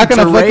 but it's burn not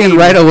gonna terrain. fucking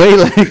right away.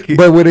 Like,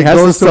 But when it has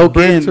goes to soak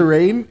burn in.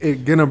 terrain,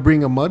 it's gonna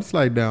bring a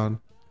mudslide down.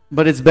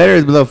 But it's better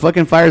if the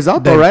fucking fire's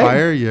out though, Then right?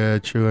 fire? Yeah,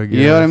 true. I guess.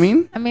 You know what I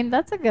mean? I mean,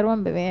 that's a good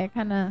one, baby. I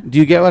kind of. Do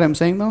you get what I'm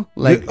saying though?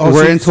 Like, Oh,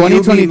 we're so- in so you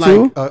mean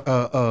 2022. like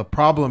a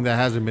problem that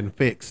hasn't been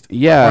fixed.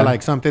 Yeah, Or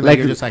like something like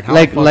you're just like, how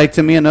like the fuck? like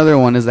to me, another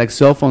one is like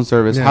cell phone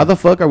service. Yeah. How the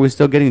fuck are we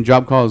still getting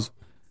job calls?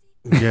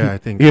 Yeah, I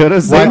think. You know what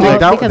I'm saying? Well,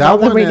 Like, because all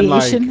the one and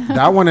like radiation.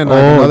 that one and like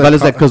Oh, another that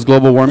is like because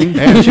global warming.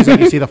 and she's like,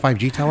 you see the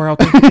 5G tower out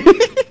there?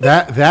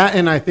 that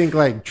and I think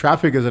like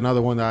traffic is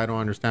another one that I don't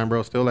understand,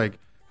 bro. Still like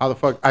how the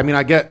fuck? I mean,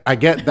 I get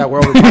that we're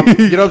over.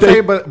 You know what I'm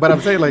saying? But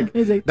I'm saying like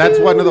He's like, that's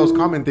one of those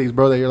common things,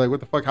 bro. That you're like, what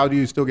the fuck? How do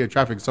you still get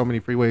traffic? So many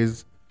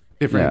freeways,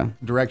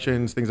 different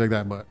directions, things like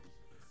that. But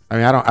I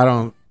mean, I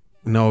don't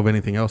know of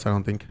anything else. I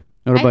don't think.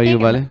 What about you,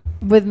 think Vale?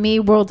 With me,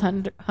 world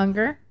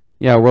hunger.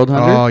 Yeah, World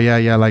Hunger. Oh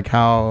yeah, like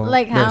how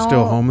Like there's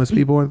still how- homeless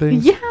people and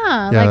things. Yeah,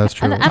 Yeah, that's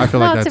true. I feel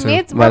like know, that to me, too.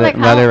 it's more Vale, like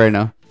how. Vale right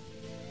now.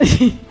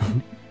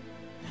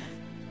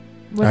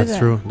 What is That's it?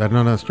 true.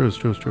 That's true. It's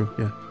true.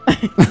 Yeah.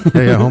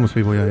 yeah, homeless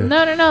people. Yeah.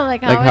 No.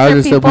 Like Like, how how are there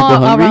are still people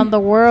people hungry? around the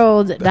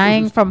world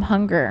dying from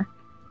hunger?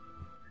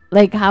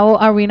 Like, how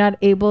are we not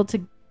able to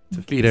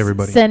To feed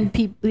everybody, send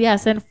people? Yeah,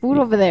 send food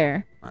over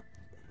there,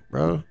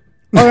 bro.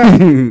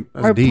 or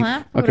That's or deep.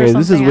 plant food. Okay, or this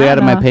is something. way I out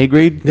of don't my know. pay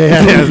grade.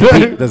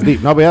 Yeah, that's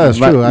deep. No, but yeah, that's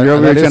But true. You're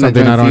over That here is trying to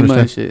something join I don't FEMA and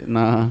understand. shit.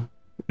 Nah.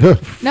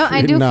 No,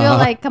 I do Nah. feel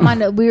like, come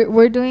on,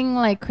 we're doing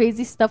like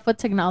crazy stuff with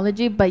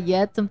technology, but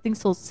yet something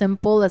so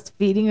simple as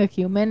feeding a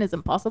human is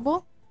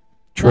impossible.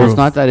 Well, it's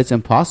not that it's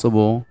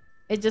impossible.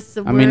 It just.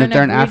 I mean, if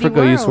they're in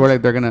Africa, you swear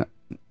like they're gonna.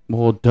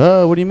 Well,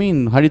 duh. What do you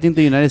mean? How do you think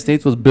the United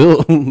States was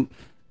built?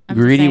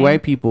 Greedy saying.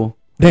 white people.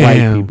 Damn.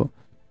 White people.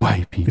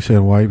 White people. You said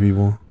white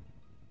people.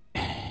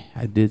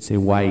 I did say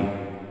white.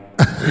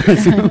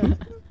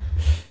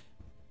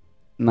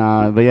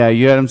 Nah, but yeah,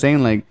 you know what I'm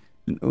saying? Like,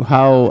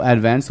 how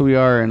advanced we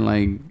are and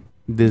like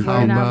this.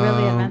 We're not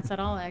really Um, advanced at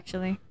all,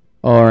 actually.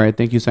 All right,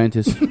 thank you,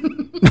 scientists.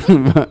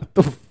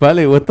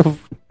 Vale, what the?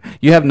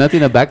 You have nothing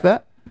to back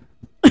that,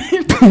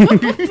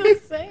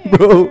 Just saying.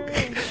 bro.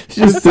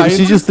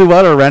 She just threw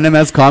out a random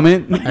ass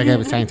comment. I gave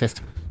a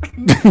scientist.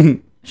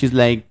 She's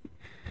like,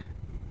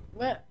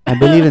 What? I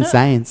believe in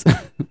science.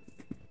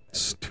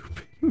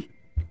 Stupid.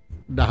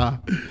 Nah,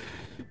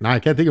 I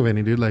can't think of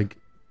any, dude. Like,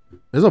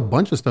 there's a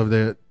bunch of stuff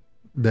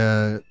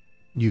that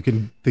you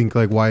can think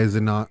like, why is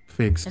it not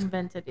fixed?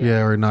 Invented.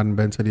 Yeah, or not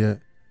invented yet.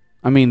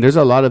 I mean, there's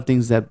a lot of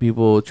things that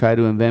people try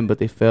to invent, but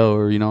they fail,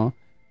 or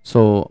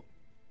So,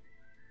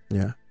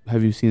 Yeah.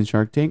 have you seen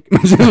Shark Tank?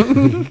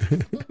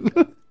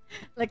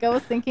 Like I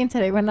was thinking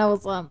today when I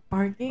was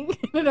parking.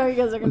 I know you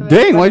guys are gonna.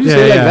 Dang, why'd you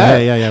say it like that?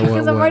 Yeah.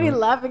 Because I'm already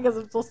laughing because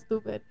I'm so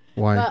stupid.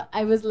 Why? But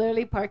I was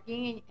literally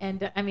parking,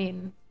 and I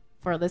mean,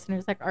 for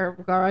listeners, like our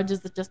garage is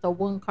just a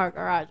 1-car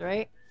garage,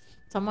 right?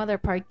 So I'm out there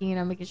parking, and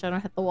I'm making sure I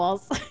don't hit the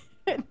walls.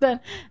 And then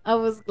I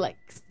was like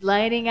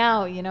sliding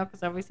out,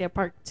 because obviously I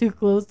parked too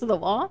close to the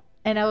wall.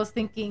 And I was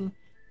thinking,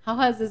 how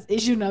has this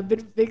issue not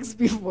been fixed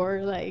before?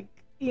 Like,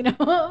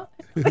 What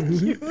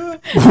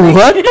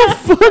the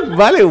fuck?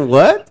 Vale,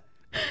 what?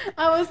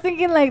 I was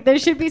thinking like there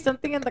should be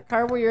something in the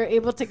car where you're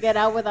able to get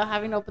out without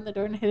having to open the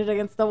door and hit it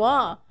against the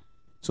wall.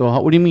 So,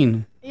 what do you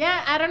mean?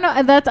 Yeah, I don't know.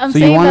 And I'm So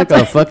saying you want like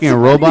that's a fucking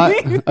robot,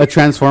 a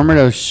transformer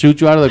to shoot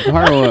you out of the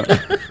car? Or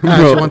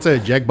what? She wants a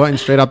eject button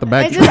straight out the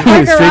back. It's just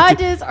Straight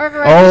to- our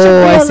garages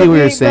Oh, I should see what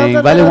you're be saying.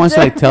 built Vale up wants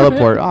to like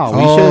teleport.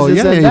 Oh, we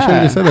should have you just said should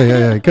have that. said that.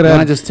 Yeah. Could You want to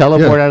have just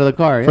teleport out of the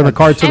car from the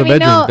car to I the mean,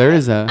 bedroom. no, There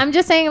is a. I'm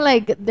just saying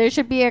like there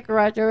should be a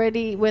garage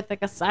already with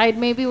like a side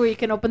maybe where you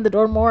can open the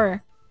door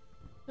more.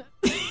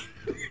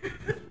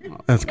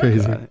 That's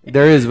crazy.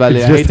 There is, Vale.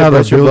 It's I just hate to how the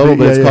burst your bubble, building-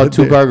 but it's yeah, called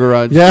yeah. two-car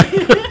garage. Yeah.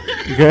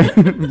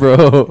 Okay,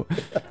 bro.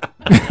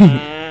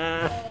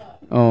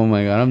 Oh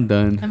my god, I'm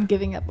done. I'm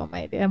giving up on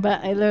my idea,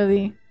 but I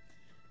literally.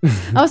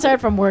 I was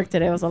tired from work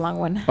today. It was a long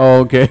one.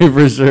 Oh, okay,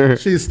 for sure.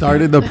 She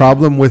started the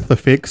problem with the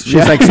fix. She's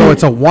Yeah. like, so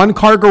it's a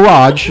 1-car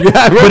garage,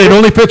 but it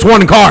only fits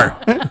 1 car.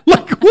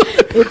 Like, what?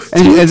 It's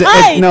And, too and-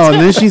 tight. no,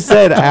 and then she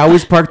said, "I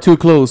always park too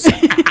close to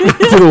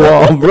the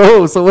wall,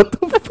 bro." So what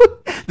the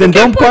fuck? Then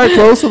don't park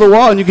close to the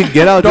wall, and you can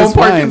get out Don't just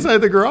park fine. inside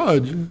the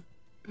garage.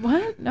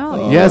 What? No.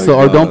 Oh. Yeah, so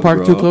my or don't God, park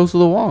too bro. close to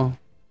the wall.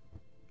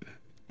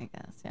 I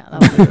guess. Yeah.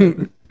 That was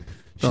it.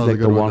 She's was a like,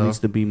 good the one, wall though. needs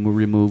to be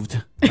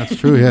removed. That's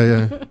true.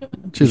 Yeah.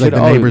 She's You like, should the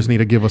always- neighbors need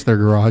to give us their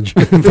garage.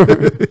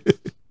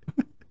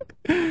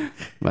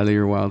 Valerie,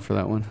 you're wild for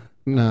that one.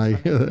 Nah, yeah,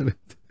 that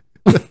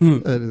is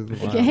wild,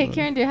 Okay, hey, bro.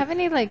 Kieran, do you have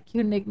any like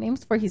cute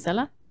nicknames for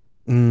Gisela?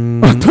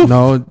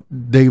 No,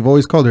 they've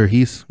always called her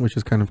Hees, which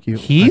is kind of cute.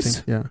 I Hees?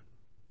 think. Yeah.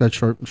 That's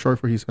short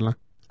for Gisela.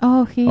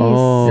 Oh, he's.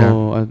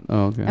 Oh,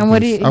 okay. And what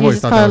do you, I've you always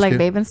just thought call that her was like cute.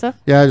 babe and stuff?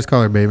 Yeah, I just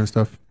call her babe and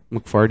stuff.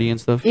 McFarty and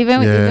stuff.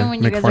 Even Yeah,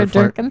 when you guys are McFart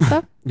drunk fart. and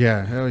stuff?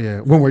 Yeah, hell yeah.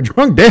 When we're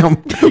drunk, damn.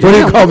 What do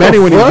you call Manny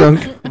when he's drunk?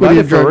 What do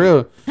you For drunk?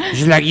 real.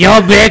 She's like, yo,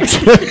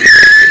 bitch.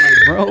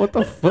 Like, bro, what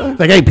the fuck?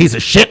 Like, hey, piece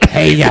of shit.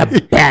 Hey, ya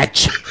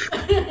bitch.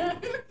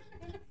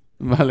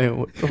 Vale,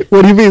 what the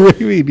What do you mean? What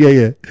do you mean?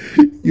 Yeah.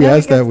 You Yeah,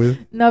 asked that because- with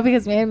No,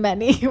 because me and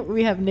Manny,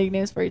 we have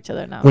nicknames for each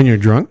other now. when you're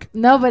drunk.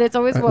 No, but it's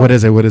always What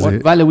is it? What is What?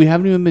 it? Vale, we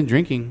haven't even been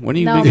drinking. When are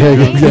you No, been Yeah,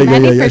 Manny, yeah,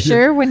 Manny yeah, for yeah.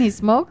 sure, when he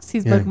smokes,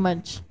 he's Yeah. Buck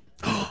Munch.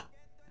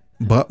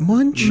 Butt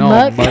munch? No,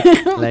 Mug.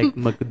 like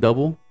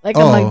McDouble. Like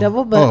Oh, a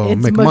McDouble, but oh,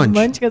 it's McMunch.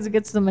 Munch because it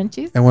gets the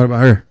munchies. And what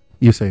about her?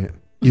 You say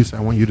it.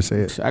 I want you to say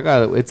it. I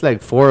got it's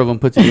like 4 of them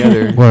put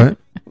together. What?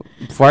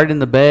 Fart in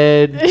the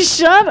bed.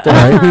 Shut All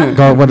up. right.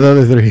 God, what are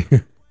the other 3?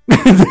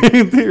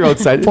 You're all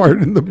excited.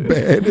 Fart in the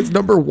bed. It's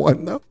number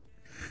 1 though.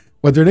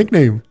 What's her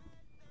nickname?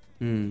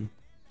 I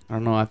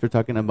don't know. After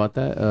talking about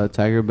that,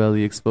 Tiger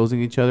Belly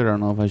exposing each other, I don't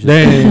know if I should.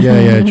 Dang,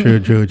 yeah.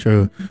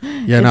 True.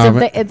 Yeah, It's, no.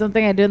 something, it's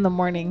something I do in the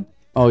morning.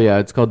 Oh yeah,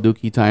 it's called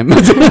Dookie time.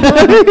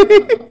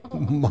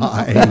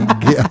 My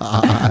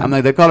God. I'm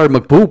like, they call her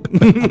McPoop.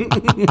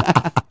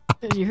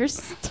 You're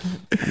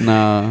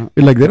Nah.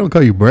 You're like, they don't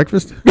call you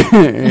breakfast?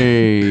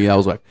 Hey, I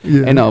was like,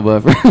 Yeah. hey, no,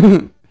 but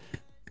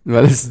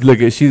well, look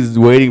at she's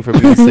waiting for me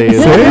to say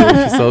it. Say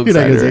it. She's so You're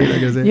not gonna say it, excited. you're not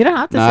gonna say it. You don't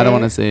have to Nah, say I don't it.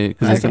 want to say it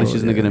because Okay.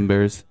 she's gonna get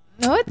embarrassed.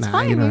 No, it's Nah,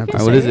 fine. you don't You have can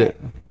to. What say is it?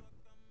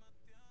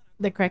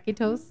 The cracky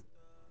toes.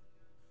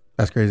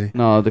 That's crazy.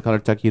 No, they call her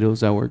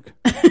taquitos at work.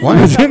 Why?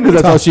 'Cause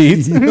that's all she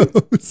eats.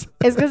 Taquitos.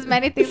 It's because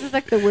Manny thinks it's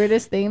like the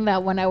weirdest thing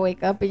that when I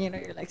wake up and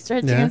you're like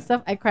stretching Yeah. and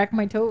stuff, I crack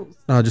my toes.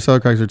 No, just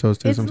cracks her toes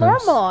too It's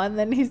sometimes. normal, and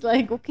then he's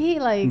like, okay,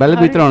 like. Vale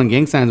how be do- throwing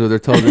gang signs with her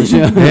toes and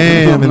shit.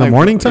 Damn, I'm in the like,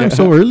 morning time, yeah.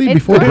 so early It's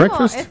before normal.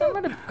 breakfast. It's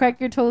normal to crack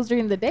your toes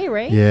during the day,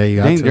 right? Yeah, you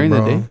got Dang, to, during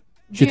bro. the day.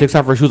 She Dude, takes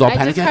off her shoes all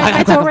I just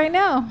panicked. cracked my toe right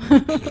now.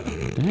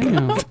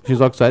 Damn.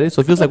 She's all excited.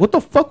 So it feels like, what the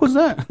fuck was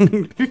that?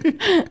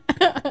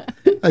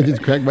 I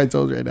just cracked my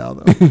toes right now,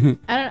 though.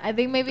 I don't. I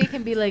think maybe it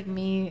can be like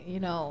me. You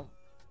know,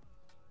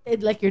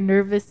 it like your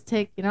nervous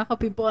tick. You know how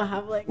people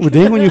have like. Well,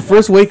 dang, when you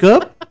first wake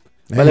up,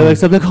 Vale Damn.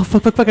 wakes up like, oh,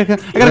 fuck, I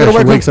gotta Yeah, go to she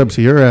work. wakes up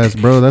to your ass,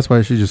 bro. That's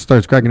why she just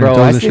starts cracking her Bro,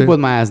 toes I and sleep shit.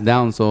 with my ass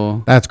down,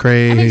 so. That's I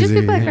crazy. mean, just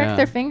people that crack Yeah.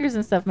 their fingers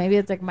and stuff. Maybe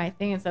it's like my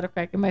thing. Instead of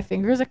cracking my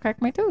fingers, I crack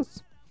my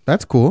toes.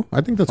 That's cool.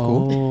 I think that's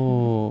cool.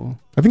 Oh.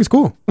 I think it's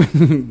cool.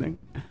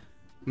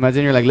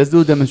 Imagine you're like, let's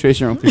do a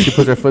demonstration. Okay, she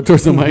puts her foot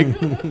towards the mic.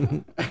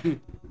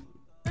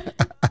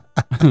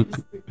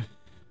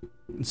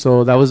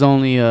 So that was the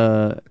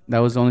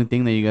only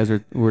thing that you guys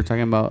were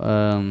talking about.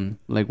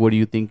 Like, what do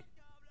you think?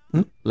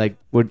 Like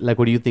what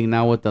do you think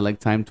now with the like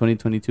time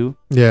 2022?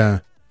 Yeah.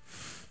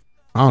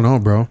 I don't know,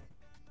 bro.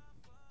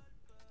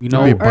 You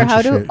Tell know, me a Or bunch how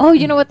of do? shit. Oh,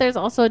 you know what? There's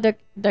also a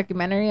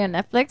documentary on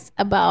Netflix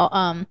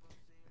about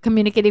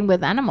communicating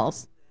with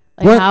animals.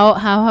 Like What?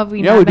 how have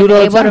we Yeah, not we do been it all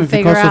the able time. to If you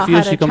figure call out Sophia,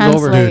 how she to comes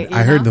over. translate? Dude,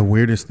 I heard the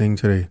weirdest thing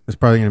today. There's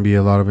probably going to be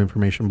a lot of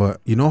information, but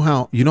you know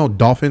how,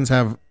 dolphins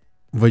have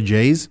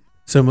vajays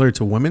similar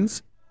to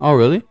women's? oh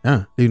really?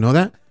 Yeah. Do you know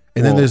that?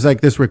 And then Whoa. there's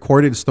like this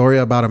recorded story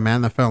about a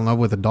man that fell in love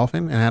with a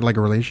dolphin and had like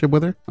a relationship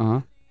with her. Uh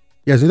huh.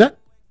 You guys knew that?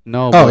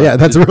 No. Oh, but yeah.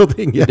 That's did, a real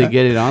thing. Yeah. Did they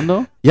get it on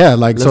though? Yeah.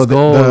 Like, Let's so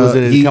go. Was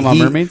it come on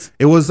mermaids?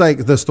 It was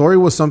like the story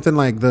was something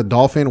like the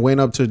dolphin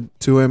went up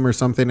to him or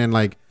something and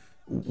like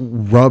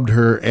rubbed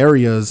her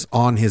areas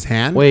on his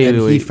hand. Wait, and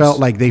he wait. felt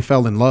like they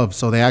fell in love.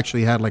 So they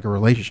actually had like a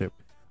relationship.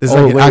 This Oh, is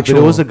like wait, an but actual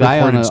it was a guy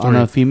on recorded on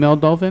a story. female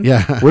dolphin.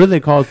 Yeah. What do they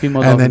call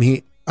female And dolphins?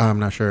 then I'm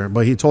not sure,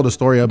 but he told a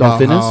story about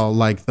Dolphinus? how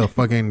like the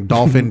fucking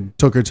dolphin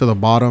took her to the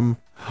bottom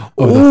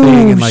of the Oh,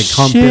 thing and like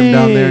humped him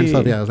down there and shit.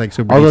 stuff. Yeah, it was like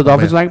super. all the deep, but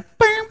dolphins yeah. like.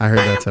 I heard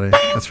that today.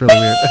 That's really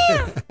weird.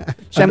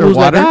 Shamu's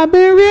like, Underwater? I've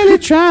been really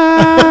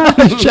trying.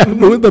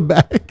 Shamu in the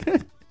back.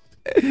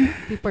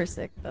 People are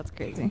sick. That's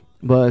crazy.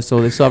 But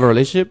so they still have a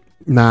relationship.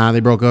 Nah, they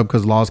broke up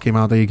because laws came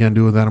out that you can't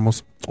do with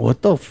animals.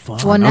 What the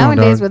fuck? Well, no,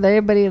 nowadays dog. with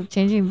everybody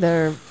changing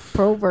their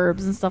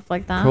proverbs and stuff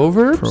like that.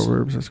 Proverbs.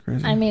 Proverbs, that's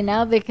crazy. I mean,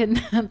 now they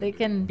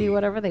can do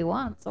whatever they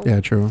want. So Yeah,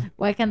 true.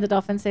 why can't the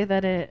dolphin say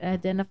that it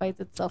identifies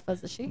itself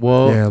as a she?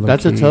 Well, Yeah,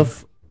 that's a low-key.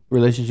 tough.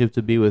 relationship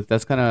to be with.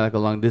 That's kind of like a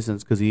long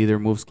distance because he either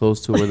moves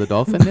close to where the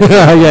dolphin is.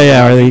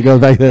 yeah. Or he goes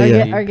back there.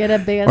 Yeah. Or get a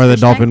big. Or the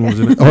dolphin moves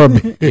in it. Or a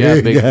big,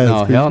 Yeah, big. ass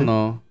No, fish hell tank.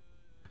 no.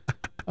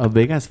 A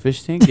big ass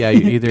fish tank. Yeah,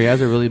 either he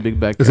has a really big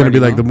backyard. It's gonna be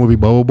like the movie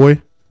Bubble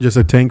Boy. Just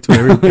a tank to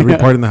every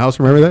part in the house.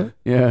 Remember that?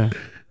 Yeah. That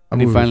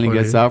And he movie was finally funny.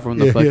 gets out from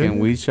the Yeah, fucking yeah.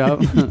 weed shop.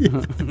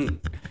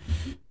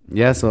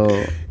 Yeah,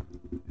 so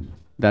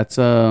that's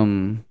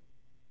the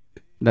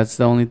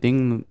only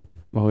thing.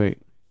 Oh wait,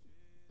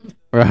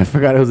 or I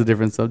forgot it was a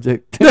different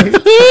subject.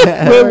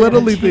 What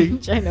only thing?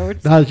 I know we're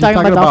Nah, she's talking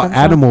about dolphins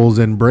now. animals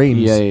and brains.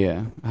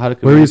 Yeah. How to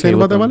What were you saying communicate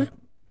about that, with Vale? them.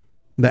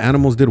 The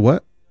animals did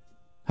what?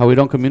 How we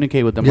don't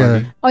communicate with them. Yeah.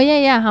 Harvey. Oh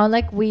yeah. How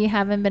like we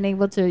haven't been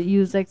able to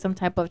use like some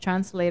type of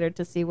translator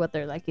to see what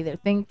they're like either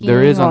thinking.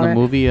 There is on the or-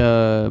 movie.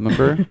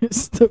 Remember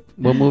Stupid.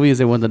 what movie is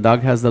it when the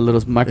dog has the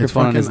little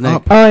microphone on his fucking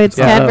neck? Up. Oh, it's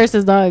Yeah, cat up.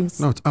 versus dogs.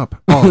 No, it's up.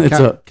 Oh, It's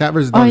cat, up. cat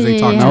versus Oh, dogs. They yeah,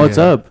 talk yeah, to. No, it's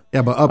up.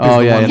 Yeah, but up Oh, is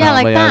the yeah, one. yeah, Yeah, no,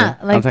 like but that,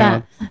 I'm like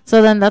talking that.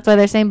 So then that's why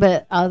they're saying,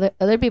 but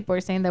other people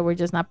are saying that we're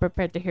just not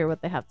prepared to hear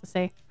what they have to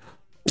say.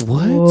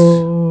 What?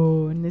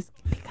 Whoa, and this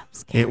becomes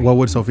scary. What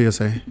would Sophia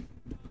say?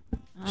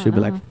 She'd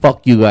be like,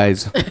 "Fuck you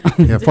guys."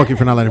 Yeah, fuck you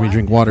for not letting me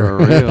drink water.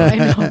 For real. I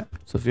know.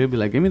 Sophia would be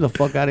like, "Get me the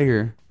fuck out of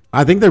here."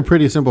 I think they're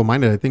pretty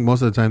simple-minded. I think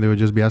most of the time they would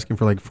just be asking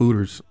for like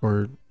fooders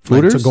or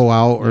Fooders? like, to go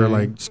out or Yeah.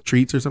 like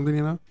treats or something,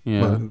 you know?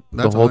 Yeah, But the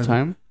that's whole all I-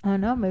 time. I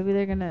don't know. Maybe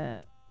they're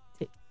gonna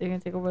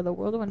take over the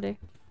world one day.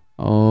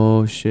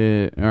 Oh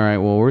shit! All right,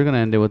 well we're gonna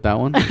end it with that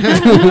one.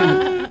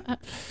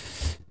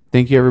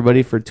 Thank you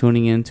everybody for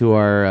tuning in to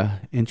our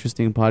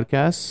interesting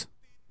podcast.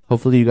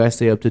 Hopefully you guys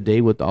stay up to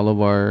date with all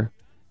of our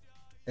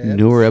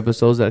newer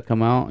episodes that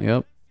come out.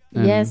 Yep.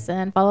 And Yes,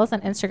 and follow us on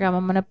Instagram.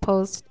 I'm gonna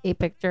post a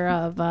picture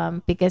of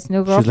Pique's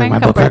new She's like girlfriend my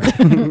book compared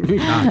crack.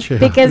 Nah, chill.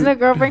 Pique's new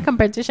girlfriend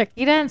compared to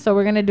Shakira, and so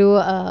we're gonna do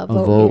a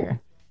vote vote.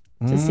 here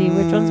to see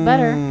which one's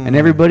better. And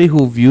everybody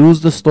who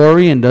views the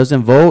story and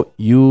doesn't vote,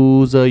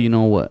 use you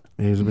know what?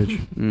 He's a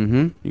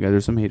bitch. You guys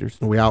are some haters.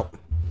 We out.